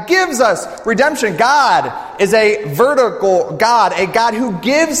salvation. God gives us redemption. God is a vertical God, a God who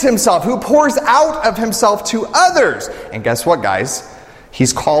gives Himself, who pours out of Himself to others. And guess what, guys?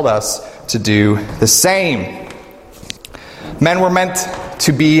 He's called us to do the same. Men were meant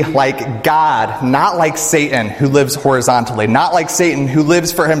to be like God, not like Satan who lives horizontally, not like Satan who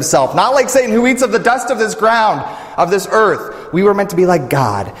lives for himself, not like Satan who eats of the dust of this ground, of this earth. We were meant to be like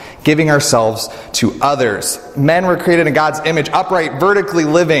God, giving ourselves to others. Men were created in God's image, upright, vertically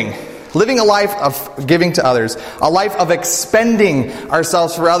living a life of giving to others, a life of expending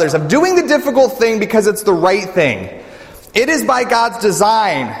ourselves for others, of doing the difficult thing because it's the right thing. It is by God's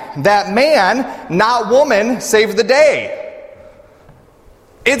design that man, not woman, saved the day.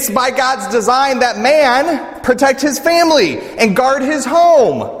 It's by God's design that man protect his family and guard his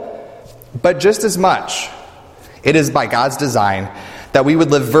home. But just as much, it is by God's design that we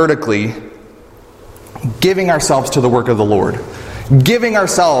would live vertically, giving ourselves to the work of the Lord, giving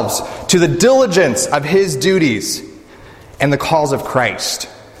ourselves to the diligence of His duties and the cause of Christ.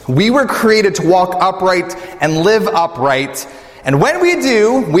 We were created to walk upright and live upright. And when we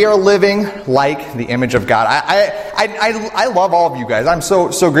do, we are living like the image of God. I love all of you guys. I'm so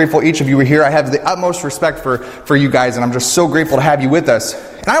grateful each of you are here. I have the utmost respect for you guys, and I'm just so grateful to have you with us.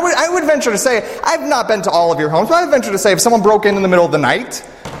 And I would venture to say, I've not been to all of your homes, but I would venture to say if someone broke in the middle of the night,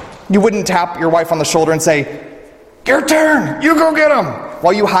 you wouldn't tap your wife on the shoulder and say, "Your turn, you go get them,"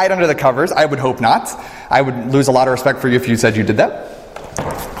 while you hide under the covers. I would hope not. I would lose a lot of respect for you if you said you did that.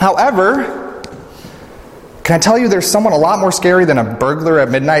 However, can I tell you there's someone a lot more scary than a burglar at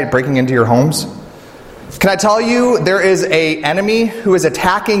midnight breaking into your homes? Can I tell you there is an enemy who is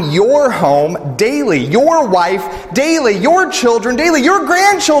attacking your home daily, your wife daily, your children daily, your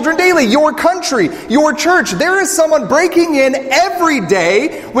grandchildren daily, your country, your church? There is someone breaking in every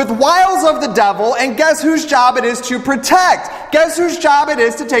day with wiles of the devil, and guess whose job it is to protect? Guess whose job it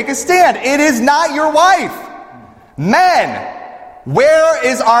is to take a stand? It is not your wife. Men, where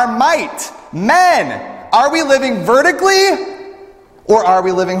is our might? Men, are we living vertically or are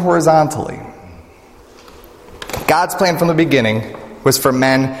we living horizontally? God's plan from the beginning was for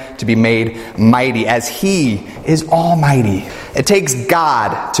men to be made mighty as He is almighty. It takes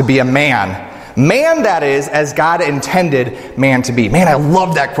God to be a man. Man, that is, as God intended man to be. Man, I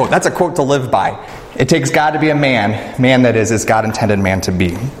love that quote. That's a quote to live by. It takes God to be a man. Man, that is, as God intended man to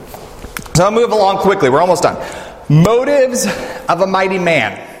be. So I'll move along quickly. We're almost done. Motives of a mighty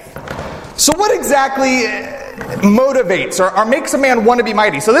man. So what exactly motivates or makes a man want to be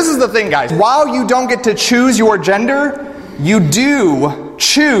mighty? So this is the thing, guys. While you don't get to choose your gender, you do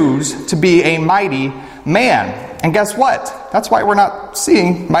choose to be a mighty man. And guess what? That's why we're not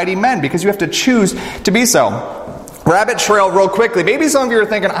seeing mighty men, because you have to choose to be so. Rabbit trail real quickly. Maybe some of you are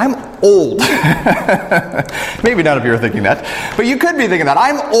thinking, I'm old. Maybe none of you are thinking that. But you could be thinking that.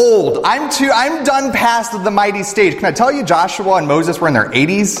 I'm old. I'm done past the mighty stage. Can I tell you Joshua and Moses were in their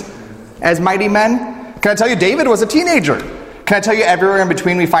 80s as mighty men? Can I tell you David was a teenager? Can I tell you everywhere in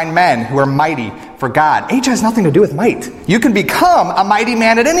between we find men who are mighty for God? Age has nothing to do with might. You can become a mighty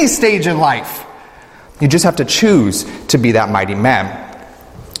man at any stage in life. You just have to choose to be that mighty man.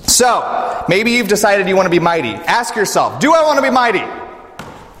 So, maybe you've decided you want to be mighty. Ask yourself, do I want to be mighty?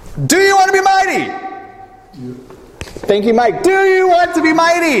 Do you want to be mighty? Thank you, Mike. Do you want to be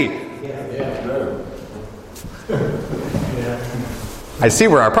mighty? I see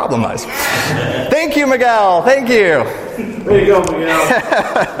where our problem lies. Thank you, Miguel. Thank you. There you go,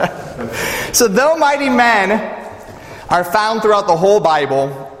 Miguel. So, though mighty men are found throughout the whole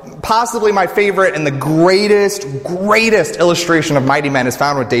Bible, possibly my favorite and the greatest illustration of mighty men is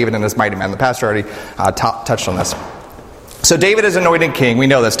found with David and his mighty men. The pastor already touched on this. So David is anointed king. We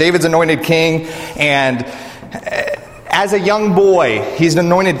know this. David's anointed king, and as a young boy, he's an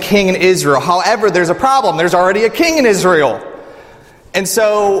anointed king in Israel. However, there's a problem. There's already a king in Israel. And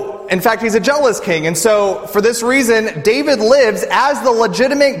so, in fact, he's a jealous king. And so, for this reason, David lives as the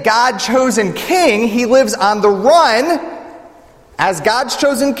legitimate God-chosen king. He lives on the run. As God's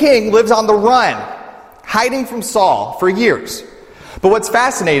chosen king, lives on the run, hiding from Saul for years. But what's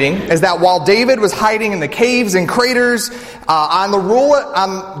fascinating is that while David was hiding in the caves and craters, on the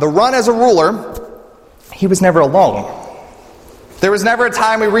run as a ruler, he was never alone. There was never a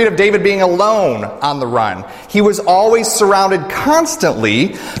time we read of David being alone on the run. He was always surrounded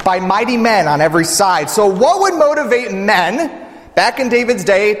constantly by mighty men on every side. So what would motivate men, back in David's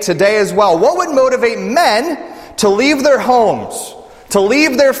day, today as well, what would motivate men to leave their homes, to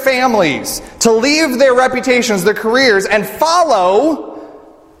leave their families, to leave their reputations, their careers, and follow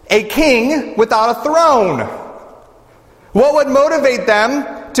a king without a throne? What would motivate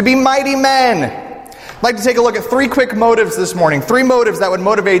them to be mighty men? I'd like to take a look at 3 quick motives this morning. 3 motives that would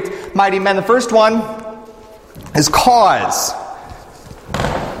motivate mighty men. The first one is cause.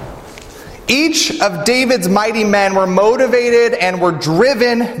 Each of David's mighty men were motivated and were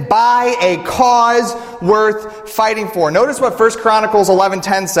driven by a cause worth fighting for. Notice what 1 Chronicles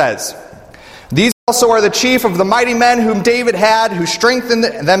 11:10 says. These also are the chief of the mighty men whom David had, who strengthened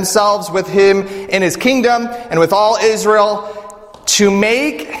themselves with him in his kingdom and with all Israel, to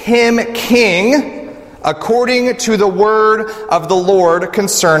make him king according to the word of the Lord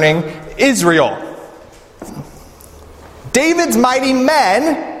concerning Israel. David's mighty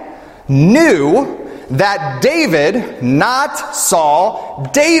men knew that David, not Saul,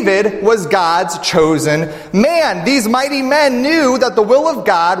 David was God's chosen man. These mighty men knew that the will of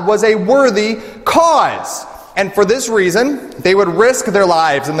God was a worthy cause. And for this reason, they would risk their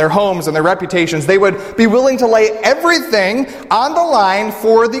lives and their homes and their reputations. They would be willing to lay everything on the line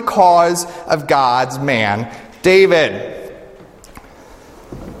for the cause of God's man, David.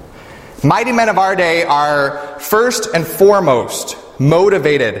 Mighty men of our day are first and foremost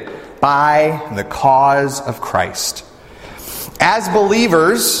motivated by the cause of Christ. As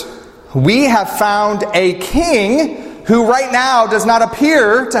believers, we have found a king who right now does not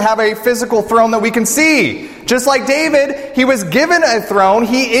appear to have a physical throne that we can see. Just like David, he was given a throne.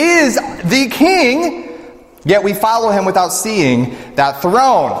 He is the king, yet we follow him without seeing that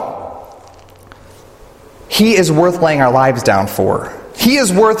throne. He is worth laying our lives down for. He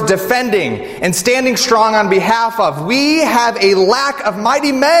is worth defending and standing strong on behalf of. We have a lack of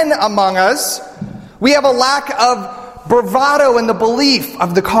mighty men among us. We have a lack of bravado in the belief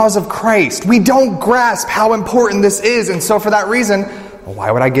of the cause of Christ. We don't grasp how important this is. And so for that reason, why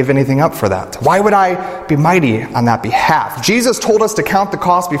would I give anything up for that? Why would I be mighty on that behalf? Jesus told us to count the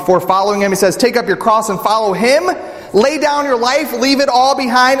cost before following him. He says, take up your cross and follow him. Lay down your life, leave it all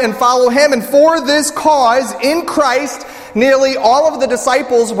behind, and follow him. And for this cause, in Christ, nearly all of the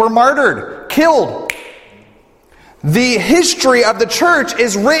disciples were martyred, killed. The history of the church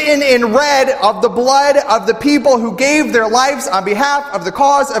is written in red of the blood of the people who gave their lives on behalf of the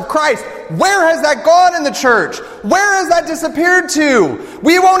cause of Christ. Where has that gone in the church? Where has that disappeared to?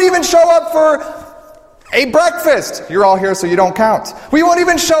 We won't even show up for a breakfast. You're all here so you don't count. We won't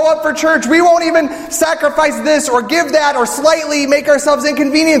even show up for church. We won't even sacrifice this or give that or slightly make ourselves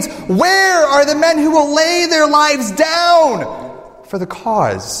inconvenienced. Where are the men who will lay their lives down for the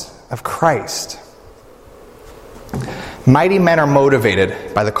cause of Christ? Mighty men are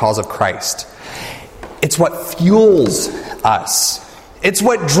motivated by the cause of Christ. It's what fuels us. It's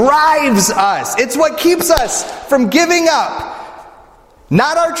what drives us. It's what keeps us from giving up.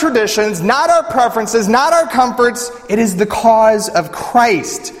 Not our traditions, not our preferences, not our comforts. It is the cause of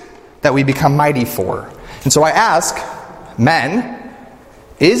Christ that we become mighty for. And so I ask, men,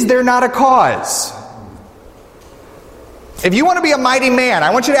 is there not a cause? If you want to be a mighty man, I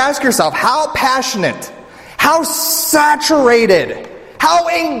want you to ask yourself, how passionate, how saturated, how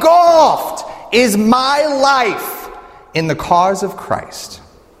engulfed is my life in the cause of Christ?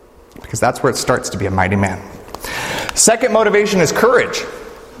 Because that's where it starts to be a mighty man. Second motivation is courage.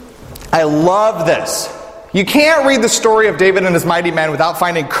 I love this. You can't read the story of David and his mighty men without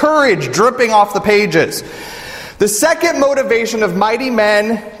finding courage dripping off the pages. The second motivation of mighty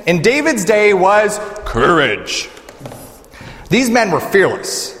men in David's day was courage. These men were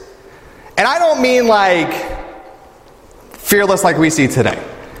fearless. And I don't mean like fearless like we see today.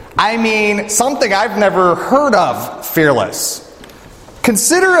 I mean something I've never heard of fearless.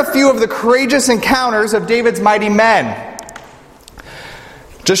 Consider a few of the courageous encounters of David's mighty men.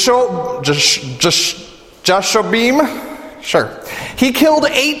 Jashobeam? Sure. He killed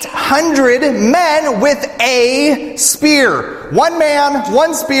 800 men with a spear. One man,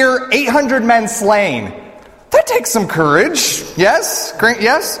 one spear, 800 men slain. That takes some courage. Yes? Great.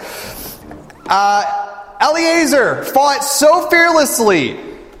 Yes? Eleazar fought so fearlessly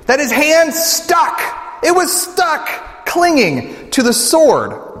that his hand stuck. It was stuck, clinging to the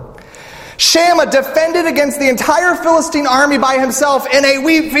sword. Shammah defended against the entire Philistine army by himself in a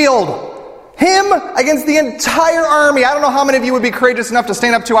wheat field. Him against the entire army. I don't know how many of you would be courageous enough to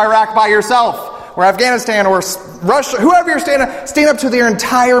stand up to Iraq by yourself, or Afghanistan, or Russia, whoever you're stand up to their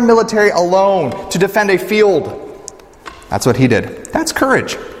entire military alone to defend a field. That's what he did. That's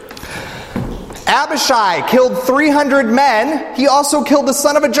courage. Abishai killed 300 men. He also killed the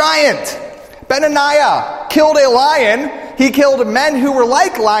son of a giant. Benaniah killed a lion. He killed men who were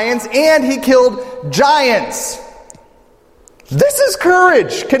like lions, and he killed giants. This is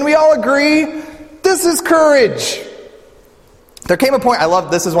courage. Can we all agree? This is courage. There came a point,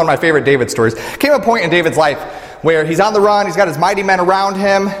 this is one of my favorite David stories. Came a point in David's life where he's on the run, he's got his mighty men around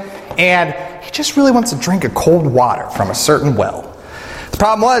him, and he just really wants to drink a cold water from a certain well. The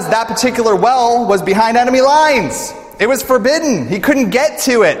problem was that particular well was behind enemy lines. It was forbidden. He couldn't get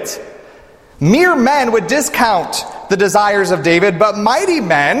to it. Mere men would discount the desires of David, but mighty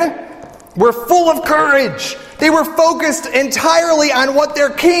men were full of courage. They were focused entirely on what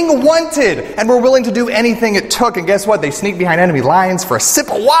their king wanted and were willing to do anything it took. And guess what? They sneaked behind enemy lines for a sip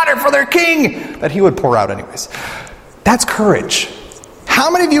of water for their king that he would pour out anyways. That's courage.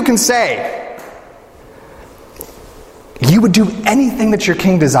 How many of you can say you would do anything that your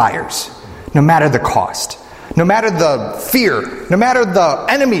king desires, no matter the cost, no matter the fear, no matter the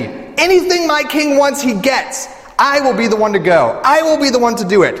enemy, anything my king wants, he gets. I will be the one to go. I will be the one to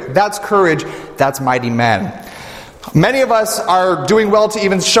do it. That's courage. That's mighty men. Many of us are doing well to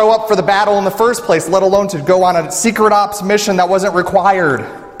even show up for the battle in the first place, let alone to go on a secret ops mission that wasn't required.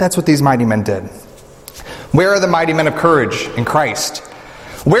 That's what these mighty men did. Where are the mighty men of courage in Christ?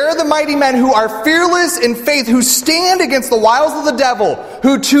 Where are the mighty men who are fearless in faith, who stand against the wiles of the devil,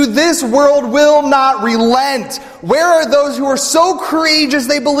 who to this world will not relent? Where are those who are so courageous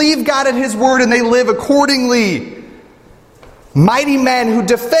they believe God at His word and they live accordingly? Mighty men who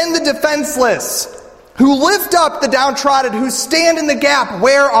defend the defenseless, who lift up the downtrodden, who stand in the gap.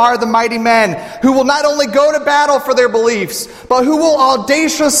 Where are the mighty men who will not only go to battle for their beliefs, but who will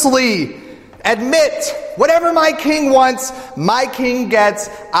audaciously admit, whatever my king wants, my king gets,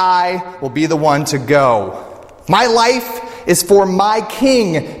 I will be the one to go. My life is for my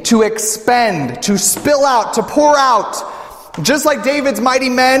king to expend, to spill out, to pour out. Just like David's mighty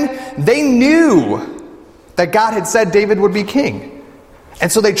men, they knew that God had said David would be king.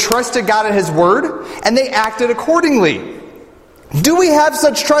 And so they trusted God at His word, and they acted accordingly. Do we have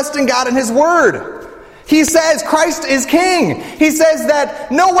such trust in God and His word? He says Christ is king. He says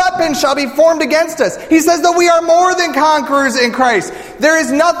that no weapon shall be formed against us. He says that we are more than conquerors in Christ. There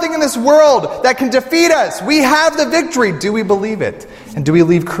is nothing in this world that can defeat us. We have the victory. Do we believe it? And do we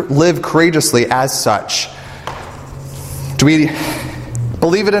live courageously as such? Do we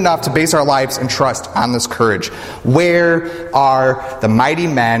believe it enough to base our lives and trust on this courage? Where are the mighty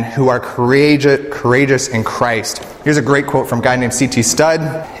men who are courageous in Christ? Here's a great quote from a guy named C.T. Studd.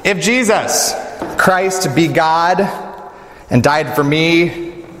 If Jesus Christ be God and died for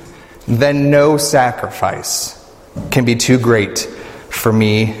me, then no sacrifice can be too great for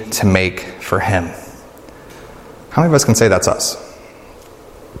me to make for Him. How many of us can say that's us?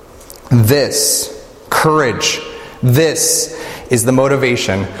 This courage, this is the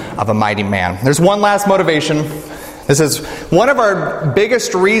motivation of a mighty man. There's one last motivation. This is one of our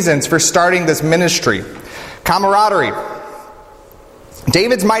biggest reasons for starting this ministry. Camaraderie.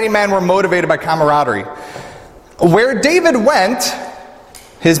 David's mighty men were motivated by camaraderie. Where David went,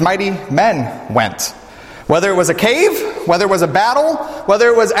 his mighty men went. Whether it was a cave, whether it was a battle, whether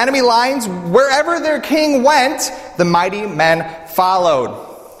it was enemy lines, wherever their king went, the mighty men followed.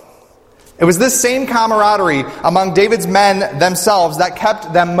 It was this same camaraderie among David's men themselves that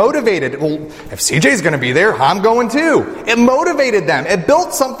kept them motivated. Well, if CJ's going to be there, I'm going too. It motivated them. It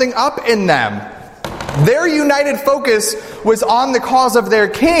built something up in them. Their united focus was on the cause of their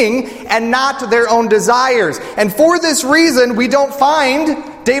king and not their own desires. And for this reason, we don't find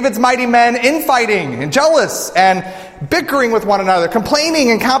David's mighty men infighting and jealous and bickering with one another, complaining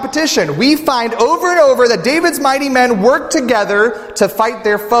and competition. We find over and over that David's mighty men worked together to fight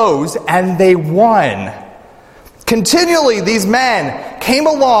their foes, and they won. Continually, these men came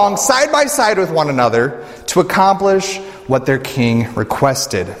along side by side with one another to accomplish what their king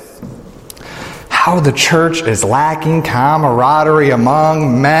requested. How the church is lacking camaraderie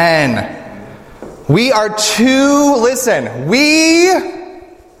among men. We are too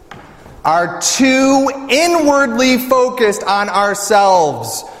inwardly focused on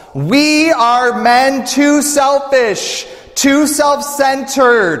ourselves. We are men too selfish, too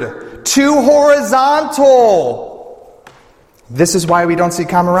self-centered, too horizontal. This is why we don't see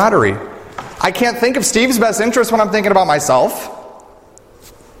camaraderie. I can't think of Steve's best interest when I'm thinking about myself.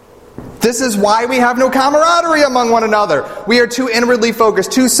 This is why we have no camaraderie among one another. We are too inwardly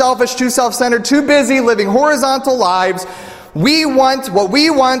focused, too selfish, too self-centered, too busy living horizontal lives. We want what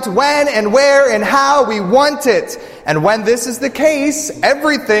we want, when and where and how we want it. And when this is the case,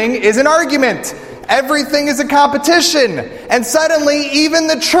 everything is an argument. Everything is a competition. And suddenly, even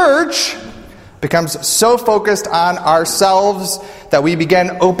the church becomes so focused on ourselves that we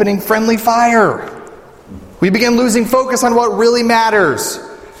begin opening friendly fire. We begin losing focus on what really matters.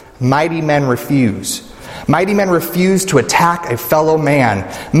 Mighty men refuse. Mighty men refuse to attack a fellow man.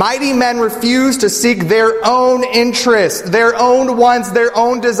 Mighty men refuse to seek their own interests, their own wants, their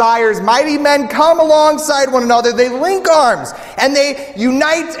own desires. Mighty men come alongside one another. They link arms and they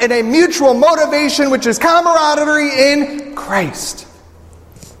unite in a mutual motivation, which is camaraderie in Christ.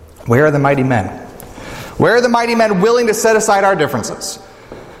 Where are the mighty men? Where are the mighty men willing to set aside our differences?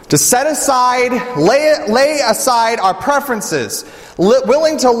 To set aside, lay aside our preferences,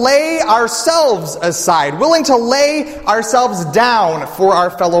 willing to lay ourselves aside, willing to lay ourselves down for our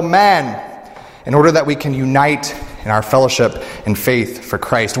fellow men in order that we can unite in our fellowship and faith for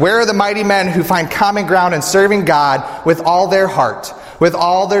Christ. Where are the mighty men who find common ground in serving God with all their heart, with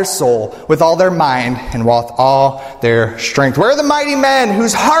all their soul, with all their mind, and with all their strength? Where are the mighty men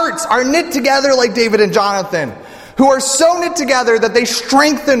whose hearts are knit together like David and Jonathan, who are so knit together that they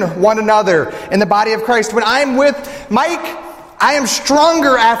strengthen one another in the body of Christ? When I'm with Mike, I am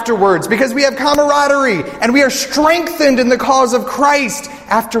stronger afterwards because we have camaraderie and we are strengthened in the cause of Christ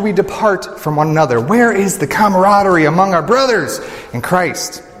after we depart from one another. Where is the camaraderie among our brothers in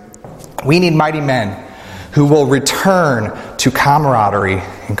Christ? We need mighty men who will return to camaraderie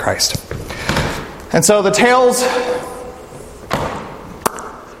in Christ. And so the tales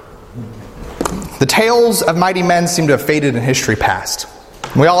of mighty men seem to have faded in history past.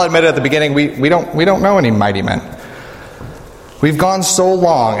 We all admitted at the beginning we don't know any mighty men. We've gone so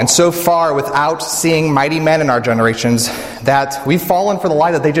long and so far without seeing mighty men in our generations that we've fallen for the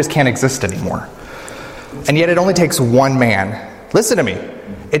lie that they just can't exist anymore. And yet it only takes one man. Listen to me.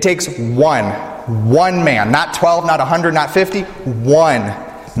 It takes one man, not 12, not 100, not 50, one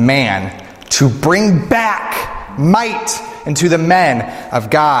man to bring back might into the men of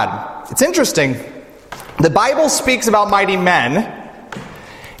God. It's interesting. The Bible speaks about mighty men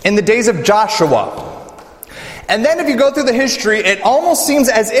in the days of Joshua. And then if you go through the history, it almost seems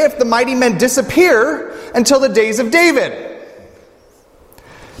as if the mighty men disappear until the days of David.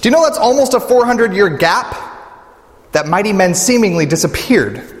 Do you know that's almost a 400-year gap that mighty men seemingly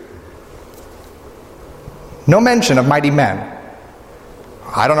disappeared? No mention of mighty men.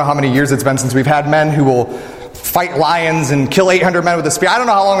 I don't know how many years it's been since we've had men who will fight lions and kill 800 men with a spear. I don't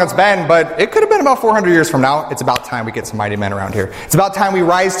know how long it's been, but it could have been about 400 years from now. It's about time we get some mighty men around here. It's about time we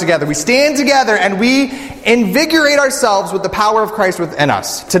rise together. We stand together and we invigorate ourselves with the power of Christ within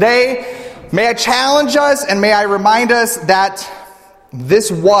us. Today, may I challenge us and may I remind us that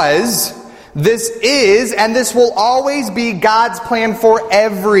this is, and this will always be God's plan for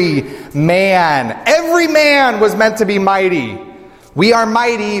every man. Every man was meant to be mighty. We are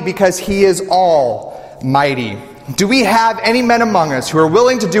mighty because He is almighty. Do we have any men among us who are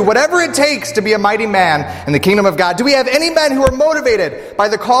willing to do whatever it takes to be a mighty man in the kingdom of God? Do we have any men who are motivated by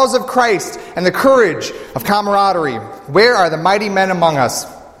the cause of Christ and the courage of camaraderie? Where are the mighty men among us?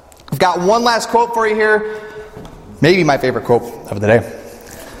 I've got one last quote for you here. Maybe my favorite quote of the day.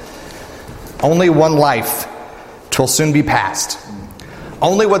 Only one life 'twill soon be past.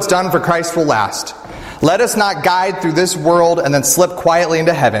 Only what's done for Christ will last. Let us not guide through this world and then slip quietly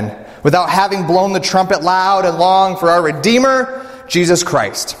into heaven without having blown the trumpet loud and long for our Redeemer, Jesus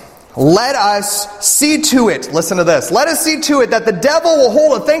Christ. Let us see to it, listen to this, let us see to it that the devil will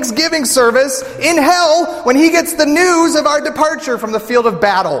hold a thanksgiving service in hell when he gets the news of our departure from the field of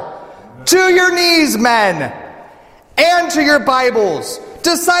battle. To your knees, men, and to your Bibles.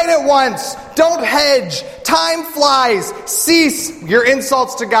 Decide at once. Don't hedge. Time flies. Cease your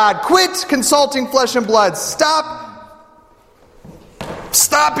insults to God. Quit consulting flesh and blood. Stop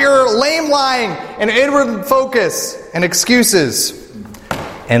your lame lying and inward focus and excuses.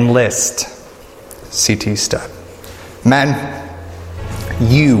 Enlist. C.T. Studd. Men,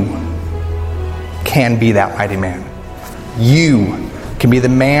 you can be that mighty man. You can be the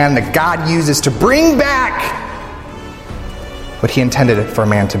man that God uses to bring back what He intended it for a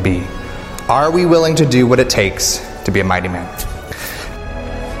man to be. Are we willing to do what it takes to be a mighty man?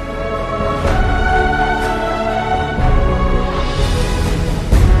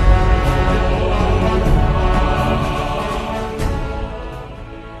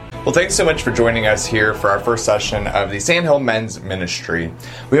 Well, thanks so much for joining us here for our first session of the Sandhill Men's Ministry.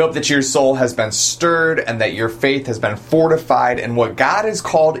 We hope that your soul has been stirred and that your faith has been fortified in what God has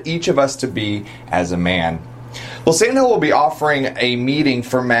called each of us to be as a man. Well, Sandhill will be offering a meeting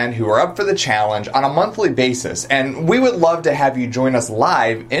for men who are up for the challenge on a monthly basis, and we would love to have you join us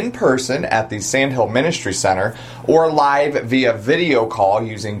live in person at the Sandhill Ministry Center or live via video call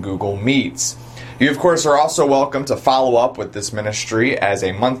using Google Meets. You, of course, are also welcome to follow up with this ministry as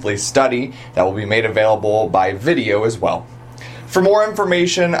a monthly study that will be made available by video as well. For more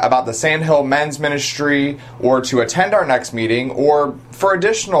information about the Sandhill Men's Ministry or to attend our next meeting or for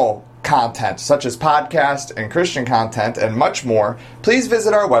additional content such as podcast and Christian content and much more, please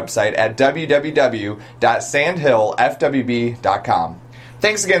visit our website at www.sandhillfwb.com.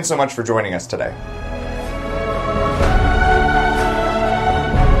 Thanks again so much for joining us today.